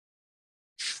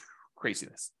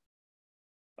 Craziness.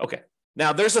 Okay.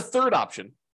 Now there's a third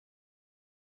option.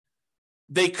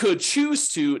 They could choose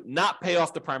to not pay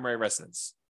off the primary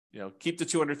residence, keep the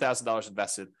 $200,000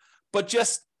 invested, but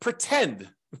just pretend,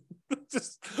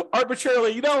 just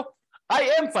arbitrarily,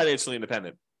 I am financially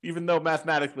independent, even though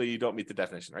mathematically you don't meet the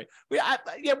definition, right?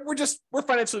 We're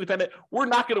financially independent. We're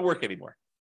not going to work anymore.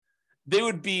 They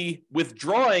would be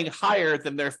withdrawing higher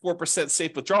than their 4%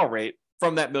 safe withdrawal rate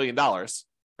from that $1 million,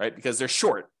 right? Because they're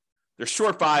short. They're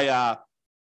short by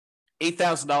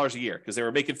 $8,000 a year because they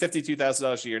were making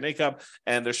 $52,000 a year in income,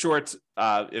 and they're short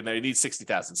and they need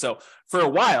 $60,000. So for a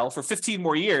while, for 15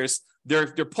 more years, they're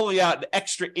pulling out an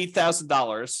extra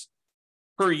 $8,000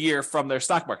 per year from their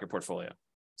stock market portfolio.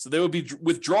 So they would be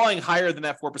withdrawing higher than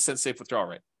that 4% safe withdrawal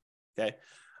rate. Okay.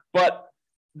 But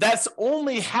that's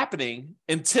only happening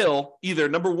until either,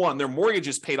 number one, their mortgage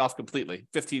is paid off completely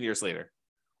 15 years later,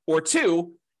 or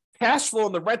two, cash flow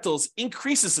in the rentals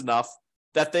increases enough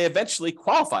that they eventually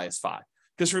qualify as FI.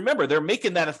 Because remember, they're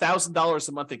making that $1,000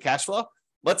 a month in cash flow.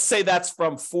 Let's say that's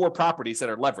from 4 properties that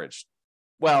are leveraged.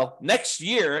 Well, next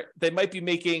year, they might be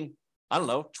making,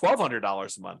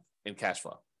 $1,200 a month in cash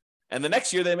flow. And the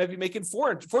next year, they might be making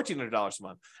 $1,400 a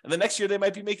month. And the next year, they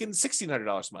might be making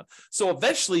 $1,600 a month. So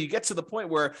eventually, you get to the point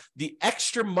where the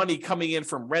extra money coming in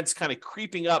from rents kind of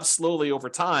creeping up slowly over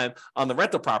time on the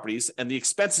rental properties, and the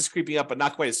expenses creeping up, but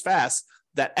not quite as fast.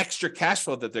 That extra cash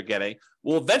flow that they're getting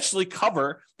will eventually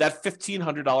cover that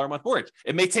 $1,500 a month mortgage.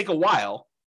 It may take a while,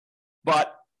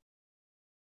 but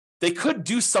they could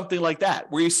do something like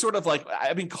that, where you sort of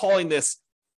I've been calling this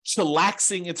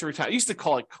chillaxing into retirement. I used to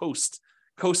call it coast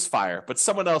fire, but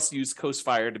someone else used coast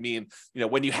fire to mean,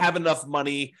 when you have enough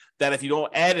money that if you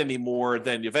don't add any more,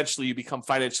 then eventually you become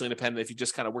financially independent if you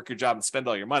just kind of work your job and spend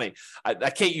all your money.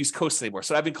 I can't use coast anymore.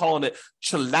 So I've been calling it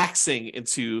chillaxing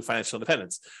into financial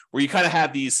independence, where you kind of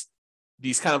have these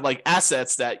kind of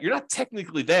assets that you're not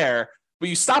technically there, but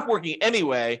you stop working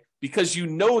anyway, because you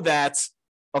know that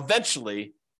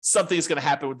eventually something is going to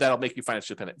happen that'll make you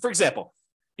financially independent. For example,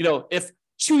 if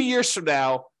 2 years from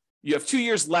now, you have 2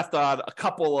 years left on a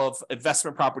couple of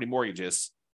investment property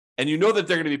mortgages, and you know that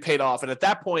they're going to be paid off. And at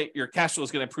that point, your cash flow is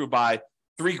going to improve by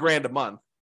 $3,000 a month.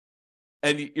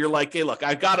 And you're like, hey, look,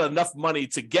 I've got enough money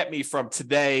to get me from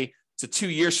today to 2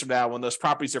 years from now when those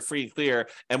properties are free and clear.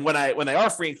 And when they are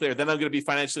free and clear, then I'm going to be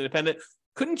financially independent.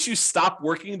 Couldn't you stop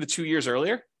working the 2 years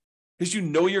earlier? Because you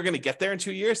know you're going to get there in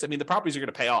 2 years. I mean, the properties are going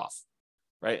to pay off,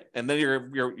 right? And then you're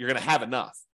going to have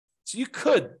enough. So you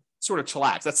could sort of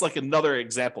chillax. That's another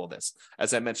example of this,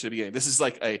 as I mentioned at the beginning. This is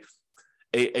a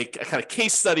kind of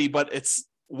case study, but it's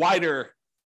wider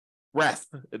breadth.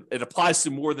 It applies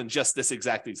to more than just this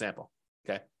exact example.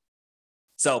 Okay.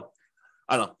 So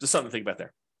I don't know, just something to think about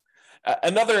there.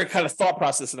 Another kind of thought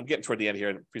process, and I'm getting toward the end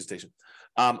here in the presentation.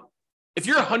 If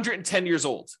you're 110 years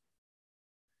old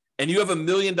and you have $1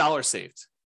 million saved,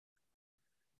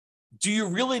 do you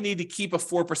really need to keep a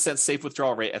 4% safe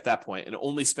withdrawal rate at that point and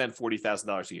only spend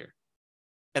 $40,000 a year?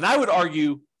 And I would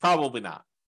argue probably not,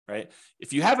 right?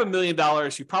 If you have $1 million,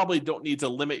 you probably don't need to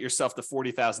limit yourself to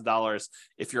 $40,000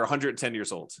 if you're 110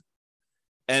 years old.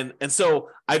 And so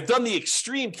I've done the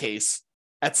extreme case.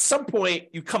 At some point,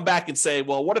 you come back and say,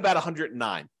 well, what about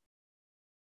 109?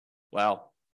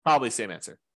 Well, probably same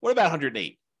answer. What about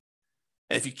 108?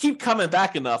 And if you keep coming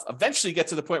back enough, eventually you get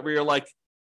to the point where you're like,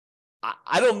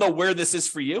 I don't know where this is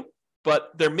for you,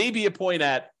 but there may be a point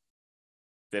at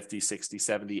 50, 60,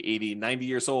 70, 80, 90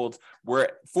 years old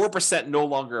where 4% no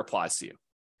longer applies to you.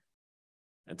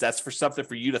 And that's for something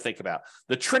for you to think about.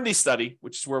 The Trinity study,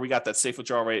 which is where we got that safe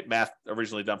withdrawal rate math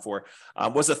originally done for,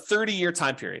 was a 30-year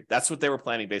time period. That's what they were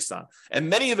planning based on. And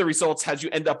many of the results had you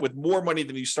end up with more money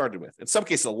than you started with. In some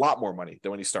cases, a lot more money than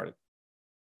when you started.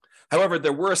 However,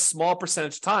 there were a small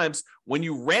percentage of times when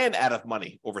you ran out of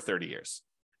money over 30 years.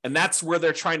 And that's where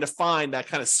they're trying to find that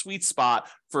kind of sweet spot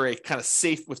for a kind of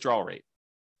safe withdrawal rate.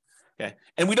 Okay.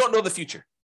 And we don't know the future,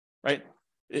 right?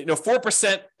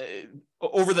 4%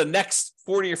 over the next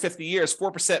 40 or 50 years,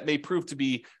 4% may prove to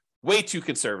be way too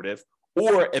conservative,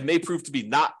 or it may prove to be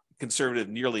not conservative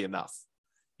nearly enough.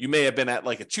 You may have been at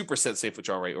like a 2% safe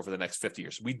withdrawal rate over the next 50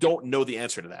 years. We don't know the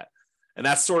answer to that. And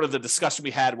that's sort of the discussion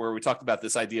we had where we talked about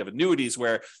this idea of annuities,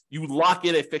 where you lock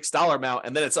in a fixed dollar amount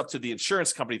and then it's up to the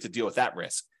insurance company to deal with that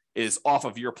risk. It is off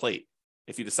of your plate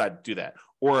if you decide to do that.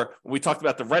 Or we talked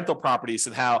about the rental properties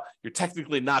and how you're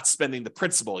technically not spending the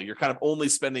principal. You're kind of only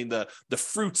spending the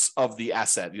fruits of the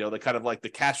asset, the kind of like the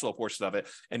cash flow portion of it.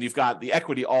 And you've got the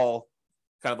equity all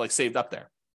kind of like saved up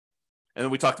there. And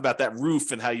then we talked about that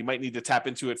roof and how you might need to tap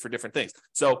into it for different things.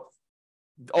 So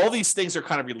all these things are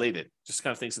kind of related, just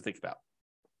kind of things to think about.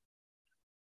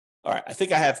 All right, I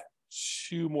think I have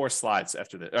 2 more slides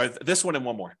after this, or this one and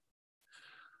one more.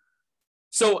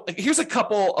 So here's a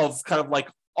couple of kind of like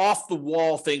off the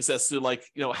wall things as to like,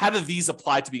 how do these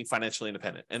apply to being financially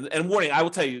independent? And warning, I will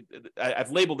tell you,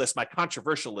 I've labeled this my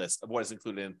controversial list of what is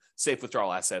included in safe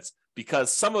withdrawal assets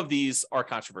because some of these are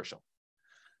controversial.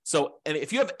 So, and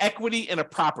if you have equity in a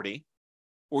property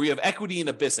or you have equity in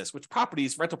a business, which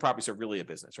rental properties are really a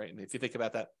business, right? And if you think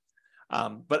about that,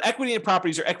 but equity in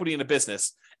properties or equity in a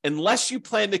business, unless you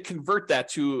plan to convert that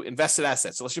to invested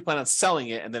assets, unless you plan on selling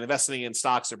it and then investing in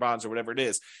stocks or bonds or whatever it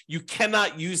is, you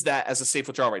cannot use that as a safe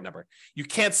withdrawal rate number. You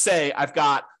can't say, I've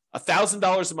got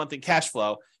 $1,000 a month in cash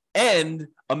flow and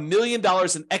 $1 million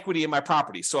in equity in my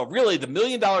property. So really the $1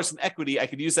 million in equity, I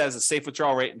could use that as a safe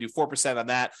withdrawal rate and do 4% on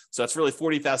that. So that's really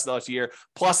 $40,000 a year.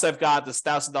 Plus I've got this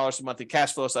 $1,000 a month in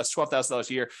cash flow. So that's $12,000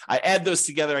 a year. I add those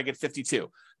together, I get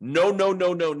 52.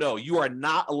 No. You are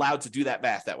not allowed to do that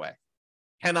math that way.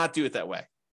 Cannot do it that way.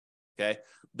 Okay.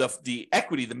 The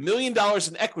equity, the $1 million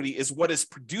in equity is what is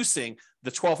producing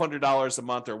the $1,200 a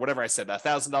month or whatever I said,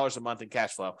 $1,000 a month in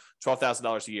cash flow,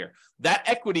 $12,000 a year. That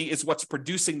equity is what's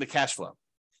producing the cash flow.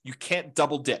 You can't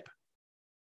double dip.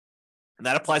 And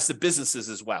that applies to businesses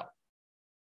as well.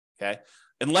 Okay.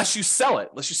 Unless you sell it,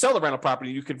 unless you sell the rental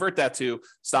property, you convert that to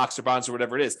stocks or bonds or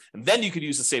whatever it is. And then you could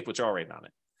use a safe withdrawal rate on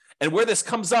it. And where this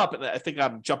comes up, and I think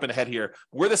I'm jumping ahead here,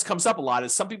 where this comes up a lot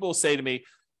is some people will say to me,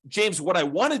 James, what I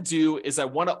want to do is I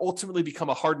want to ultimately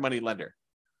become a hard money lender.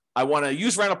 I want to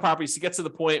use rental properties to get to the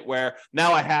point where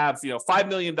now I have, $5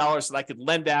 million that I could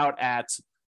lend out at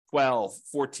 12,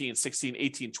 14, 16,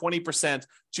 18, 20%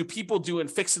 to people doing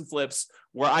fix and flips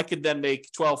where I could then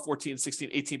make 12, 14,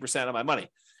 16, 18% of my money.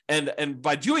 And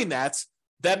by doing that,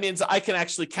 that means I can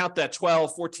actually count that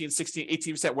 12, 14, 16,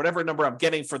 18%, whatever number I'm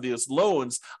getting for those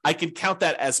loans, I can count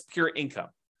that as pure income.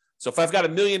 So if I've got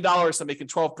 $1 million, I'm making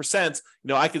 12%,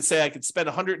 I could say I could spend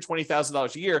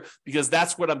 $120,000 a year because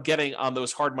that's what I'm getting on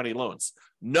those hard money loans.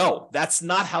 No, that's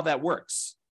not how that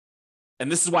works.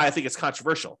 And this is why I think it's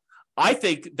controversial. I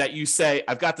think that you say,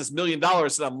 I've got this $1 million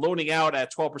that I'm loaning out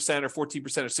at 12% or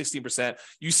 14% or 16%.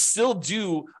 You still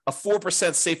do a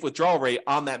 4% safe withdrawal rate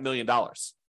on that $1 million.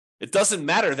 It doesn't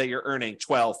matter that you're earning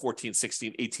 12, 14,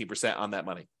 16, 18% on that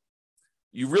money.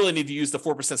 You really need to use the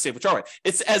 4% safe withdrawal rate.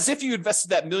 It's as if you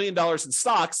invested that $1 million in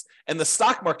stocks and the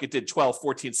stock market did 12,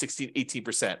 14, 16,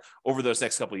 18% over those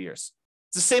next couple of years.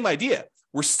 It's the same idea.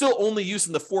 We're still only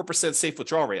using the 4% safe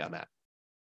withdrawal rate on that.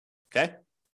 Okay?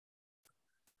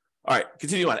 All right,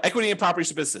 continue on. Equity in properties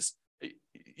to business.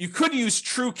 You could use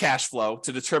true cash flow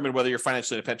to determine whether you're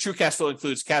financially independent. True cash flow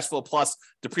includes cash flow plus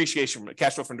depreciation,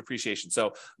 cash flow from depreciation.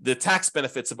 So the tax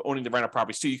benefits of owning the rental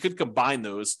properties too, you could combine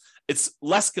those. It's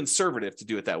less conservative to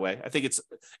do it that way. I think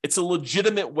it's a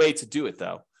legitimate way to do it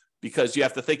though, because you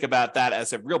have to think about that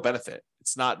as a real benefit.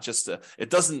 It's not just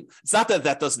it's not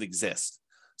that doesn't exist.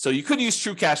 So you could use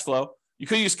true cash flow. You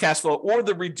could use cash flow or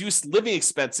the reduced living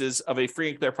expenses of a free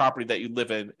and clear property that you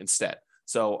live in instead.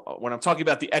 So when I'm talking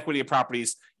about the equity of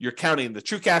properties, you're counting the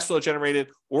true cash flow generated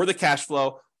or the cash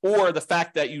flow or the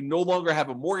fact that you no longer have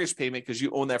a mortgage payment because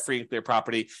you own that free and clear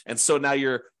property. And so now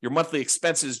your monthly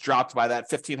expenses dropped by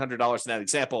that $1,500 in that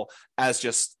example as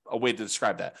just a way to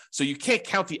describe that. So you can't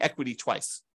count the equity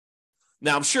twice.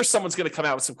 Now, I'm sure someone's going to come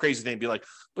out with some crazy thing and be like,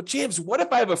 but James, what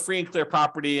if I have a free and clear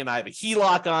property and I have a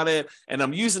HELOC on it and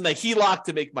I'm using the HELOC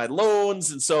to make my loans?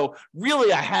 And so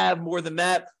really I have more than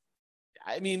that.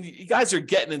 I mean, you guys are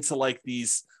getting into like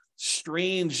these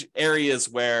strange areas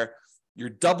where you're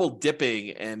double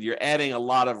dipping and you're adding a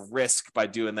lot of risk by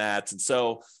doing that. And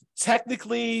so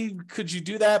technically, could you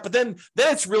do that? But then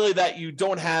it's really that you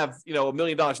don't have, $1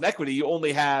 million in equity. You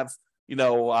only have,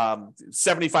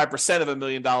 75% of $1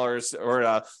 million or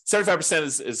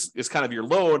 75% is kind of your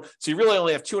loan. So you really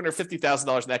only have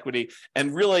 $250,000 in equity.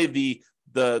 And really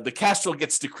the cash flow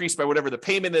gets decreased by whatever the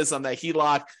payment is on that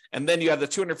HELOC. And then you have the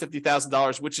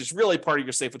 $250,000, which is really part of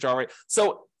your safe withdrawal rate.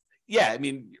 So yeah, I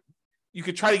mean, you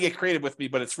could try to get creative with me,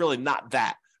 but it's really not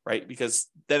that, right? Because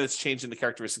then it's changing the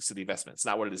characteristics of the investment. It's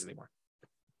not what it is anymore.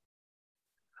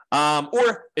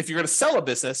 Or if you're going to sell a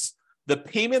business, the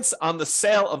payments on the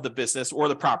sale of the business or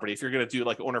the property, if you're going to do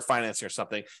like owner financing or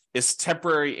something, is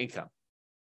temporary income.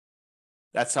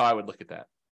 That's how I would look at that.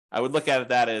 I would look at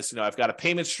that as, I've got a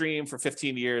payment stream for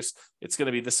 15 years. It's going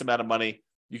to be this amount of money.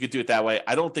 You could do it that way.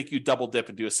 I don't think you double dip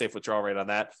and do a safe withdrawal rate on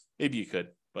that. Maybe you could,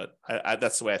 but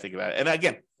that's the way I think about it. And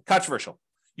again, controversial.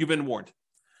 You've been warned.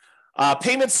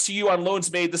 Payments to you on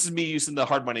loans made. This is me using the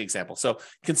hard money example. So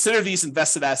consider these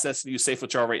invested assets and use safe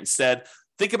withdrawal rate instead.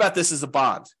 Think about this as a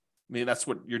bond. I mean, that's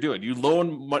what you're doing. You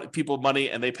loan people money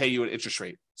and they pay you an interest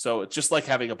rate. So it's just like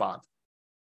having a bond.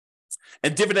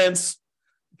 And dividends,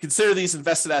 consider these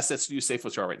invested assets and use safe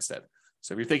withdrawal rate instead.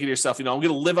 So if you're thinking to yourself, I'm going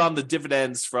to live on the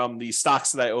dividends from the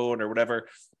stocks that I own or whatever,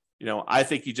 I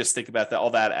think you just think about that, all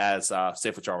that as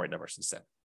safe withdrawal rate numbers instead.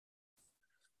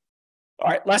 All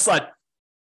right, last slide.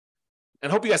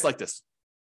 And hope you guys like this.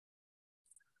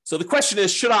 So the question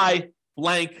is, should I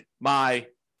blank my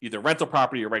either rental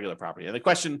property or regular property? And the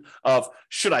question of,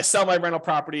 should I sell my rental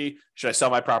property? Should I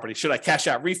sell my property? Should I cash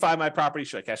out, refi my property?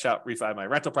 Should I cash out, refi my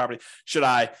rental property? Should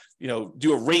I,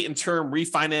 do a rate and term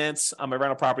refinance on my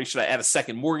rental property? Should I add a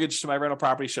second mortgage to my rental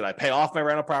property? Should I pay off my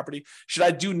rental property? Should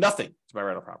I do nothing to my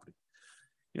rental property?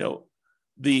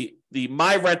 The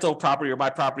my rental property or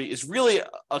my property is really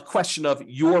a question of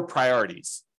your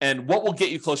priorities and what will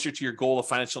get you closer to your goal of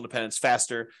financial independence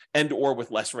faster and or with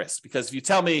less risk. Because if you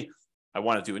tell me I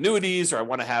want to do annuities or I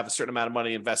want to have a certain amount of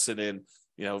money invested in,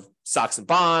 stocks and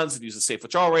bonds and use a safe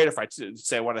withdrawal rate, if I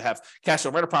say I want to have cash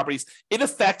on rental properties, it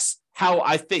affects how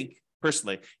I think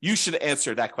personally you should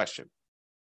answer that question.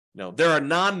 There are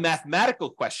non-mathematical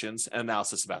questions and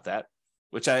analysis about that,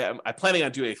 which I'm planning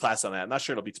on doing a class on that. I'm not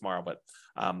sure it'll be tomorrow, but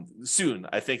soon.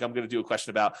 I think I'm going to do a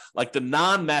question about like the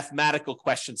non-mathematical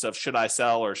questions of should I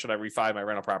sell or should I refi my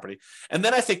rental property? And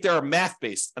then I think there are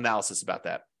math-based analysis about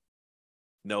that.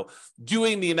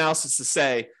 Doing the analysis to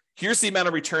say, here's the amount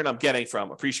of return I'm getting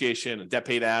from appreciation and debt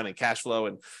pay down and cash flow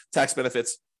and tax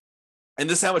benefits. And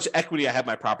this is how much equity I have in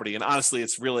my property. And honestly,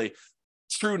 it's really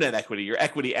true net equity, your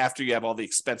equity after you have all the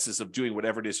expenses of doing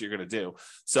whatever it is you're going to do.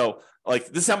 So like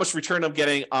this is how much return I'm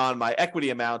getting on my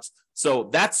equity amounts. So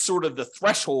that's sort of the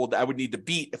threshold I would need to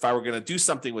beat if I were going to do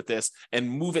something with this and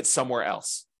move it somewhere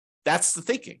else. That's the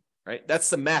thinking, right? That's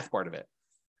the math part of it.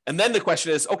 And then the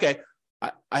question is, okay,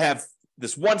 I have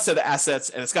this one set of assets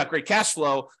and it's got great cash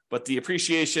flow, but the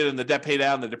appreciation and the debt pay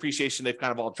down, the depreciation, they've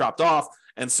kind of all dropped off.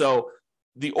 And so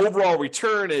the overall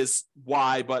return is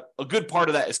Y, but a good part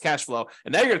of that is cash flow.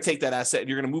 And now you're going to take that asset and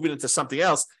you're going to move it into something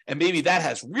else. And maybe that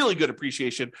has really good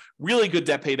appreciation, really good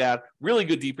debt pay down, really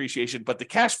good depreciation, but the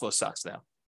cash flow sucks now.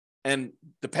 And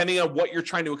depending on what you're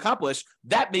trying to accomplish,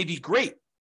 that may be great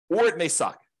or it may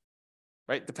suck,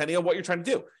 right? Depending on what you're trying to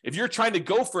do. If you're trying to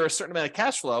go for a certain amount of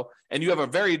cash flow and you have a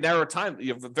very narrow time,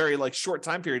 you have a very short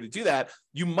time period to do that,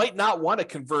 you might not want to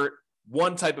convert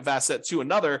one type of asset to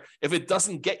another if it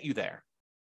doesn't get you there.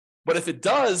 But if it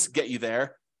does get you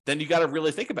there, then you got to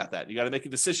really think about that. You got to make a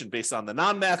decision based on the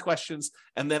non-math questions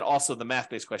and then also the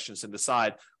math-based questions and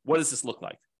decide, what does this look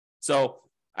like? So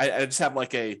I just have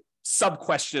like a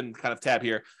sub-question kind of tab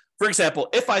here. For example,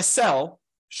 if I sell,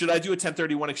 should I do a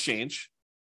 1031 exchange?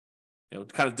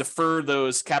 Kind of defer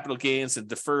those capital gains and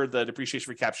defer the depreciation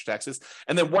recapture taxes.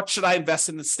 And then what should I invest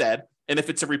in instead? And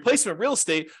if it's a replacement real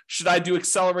estate, should I do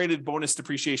accelerated bonus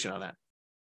depreciation on that?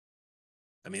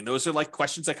 I mean, those are like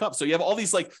questions that come up. So you have all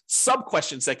these like sub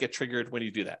questions that get triggered when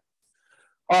you do that.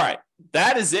 All right.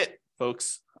 That is it,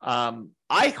 folks.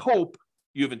 I hope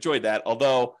you've enjoyed that,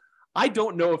 although I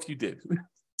don't know if you did.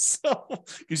 So,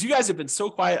 because you guys have been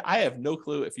so quiet, I have no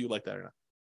clue if you like that or not.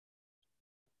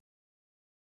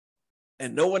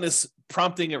 And no one is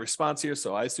prompting a response here.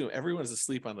 So I assume everyone is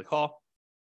asleep on the call,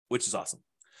 which is awesome.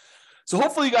 So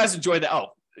hopefully you guys enjoyed that. Oh,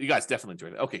 you guys definitely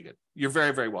enjoyed it. Okay, good. You're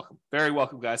very, very welcome. Very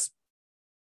welcome, guys.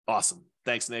 Awesome.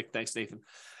 Thanks, Nick. Thanks, Nathan.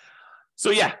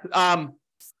 So yeah,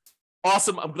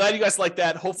 awesome. I'm glad you guys like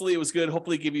that. Hopefully it was good.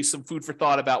 Hopefully give you some food for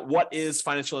thought about what is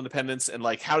financial independence and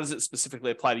like how does it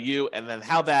specifically apply to you, and then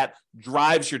how that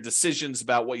drives your decisions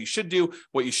about what you should do,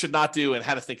 what you should not do, and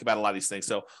how to think about a lot of these things.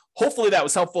 So hopefully that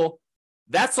was helpful.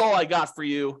 That's all I got for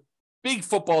you. Big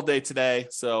football day today.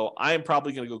 So I am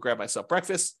probably going to go grab myself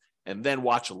breakfast and then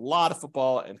watch a lot of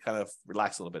football and kind of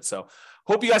relax a little bit. So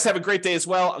hope you guys have a great day as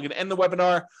well. I'm going to end the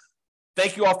webinar.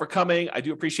 Thank you all for coming. I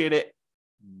do appreciate it.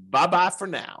 Bye-bye for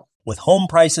now. With home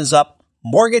prices up,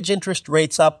 mortgage interest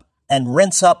rates up, and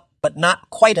rents up, but not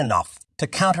quite enough to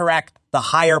counteract the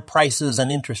higher prices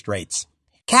and interest rates,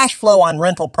 cash flow on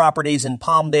rental properties in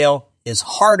Palmdale is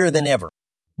harder than ever.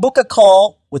 Book a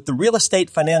call with the Real Estate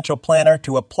Financial Planner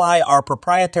to apply our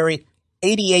proprietary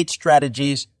 88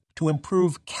 strategies to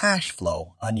improve cash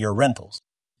flow on your rentals.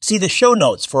 See the show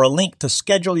notes for a link to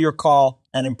schedule your call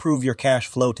and improve your cash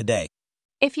flow today.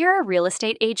 If you're a real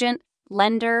estate agent,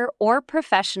 lender, or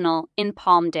professional in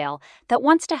Palmdale that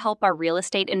wants to help our real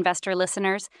estate investor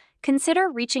listeners, consider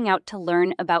reaching out to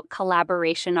learn about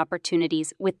collaboration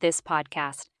opportunities with this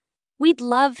podcast. We'd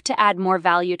love to add more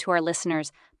value to our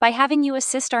listeners by having you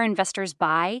assist our investors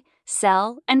buy,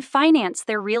 sell, and finance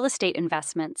their real estate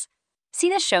investments. See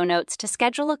the show notes to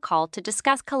schedule a call to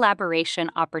discuss collaboration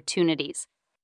opportunities.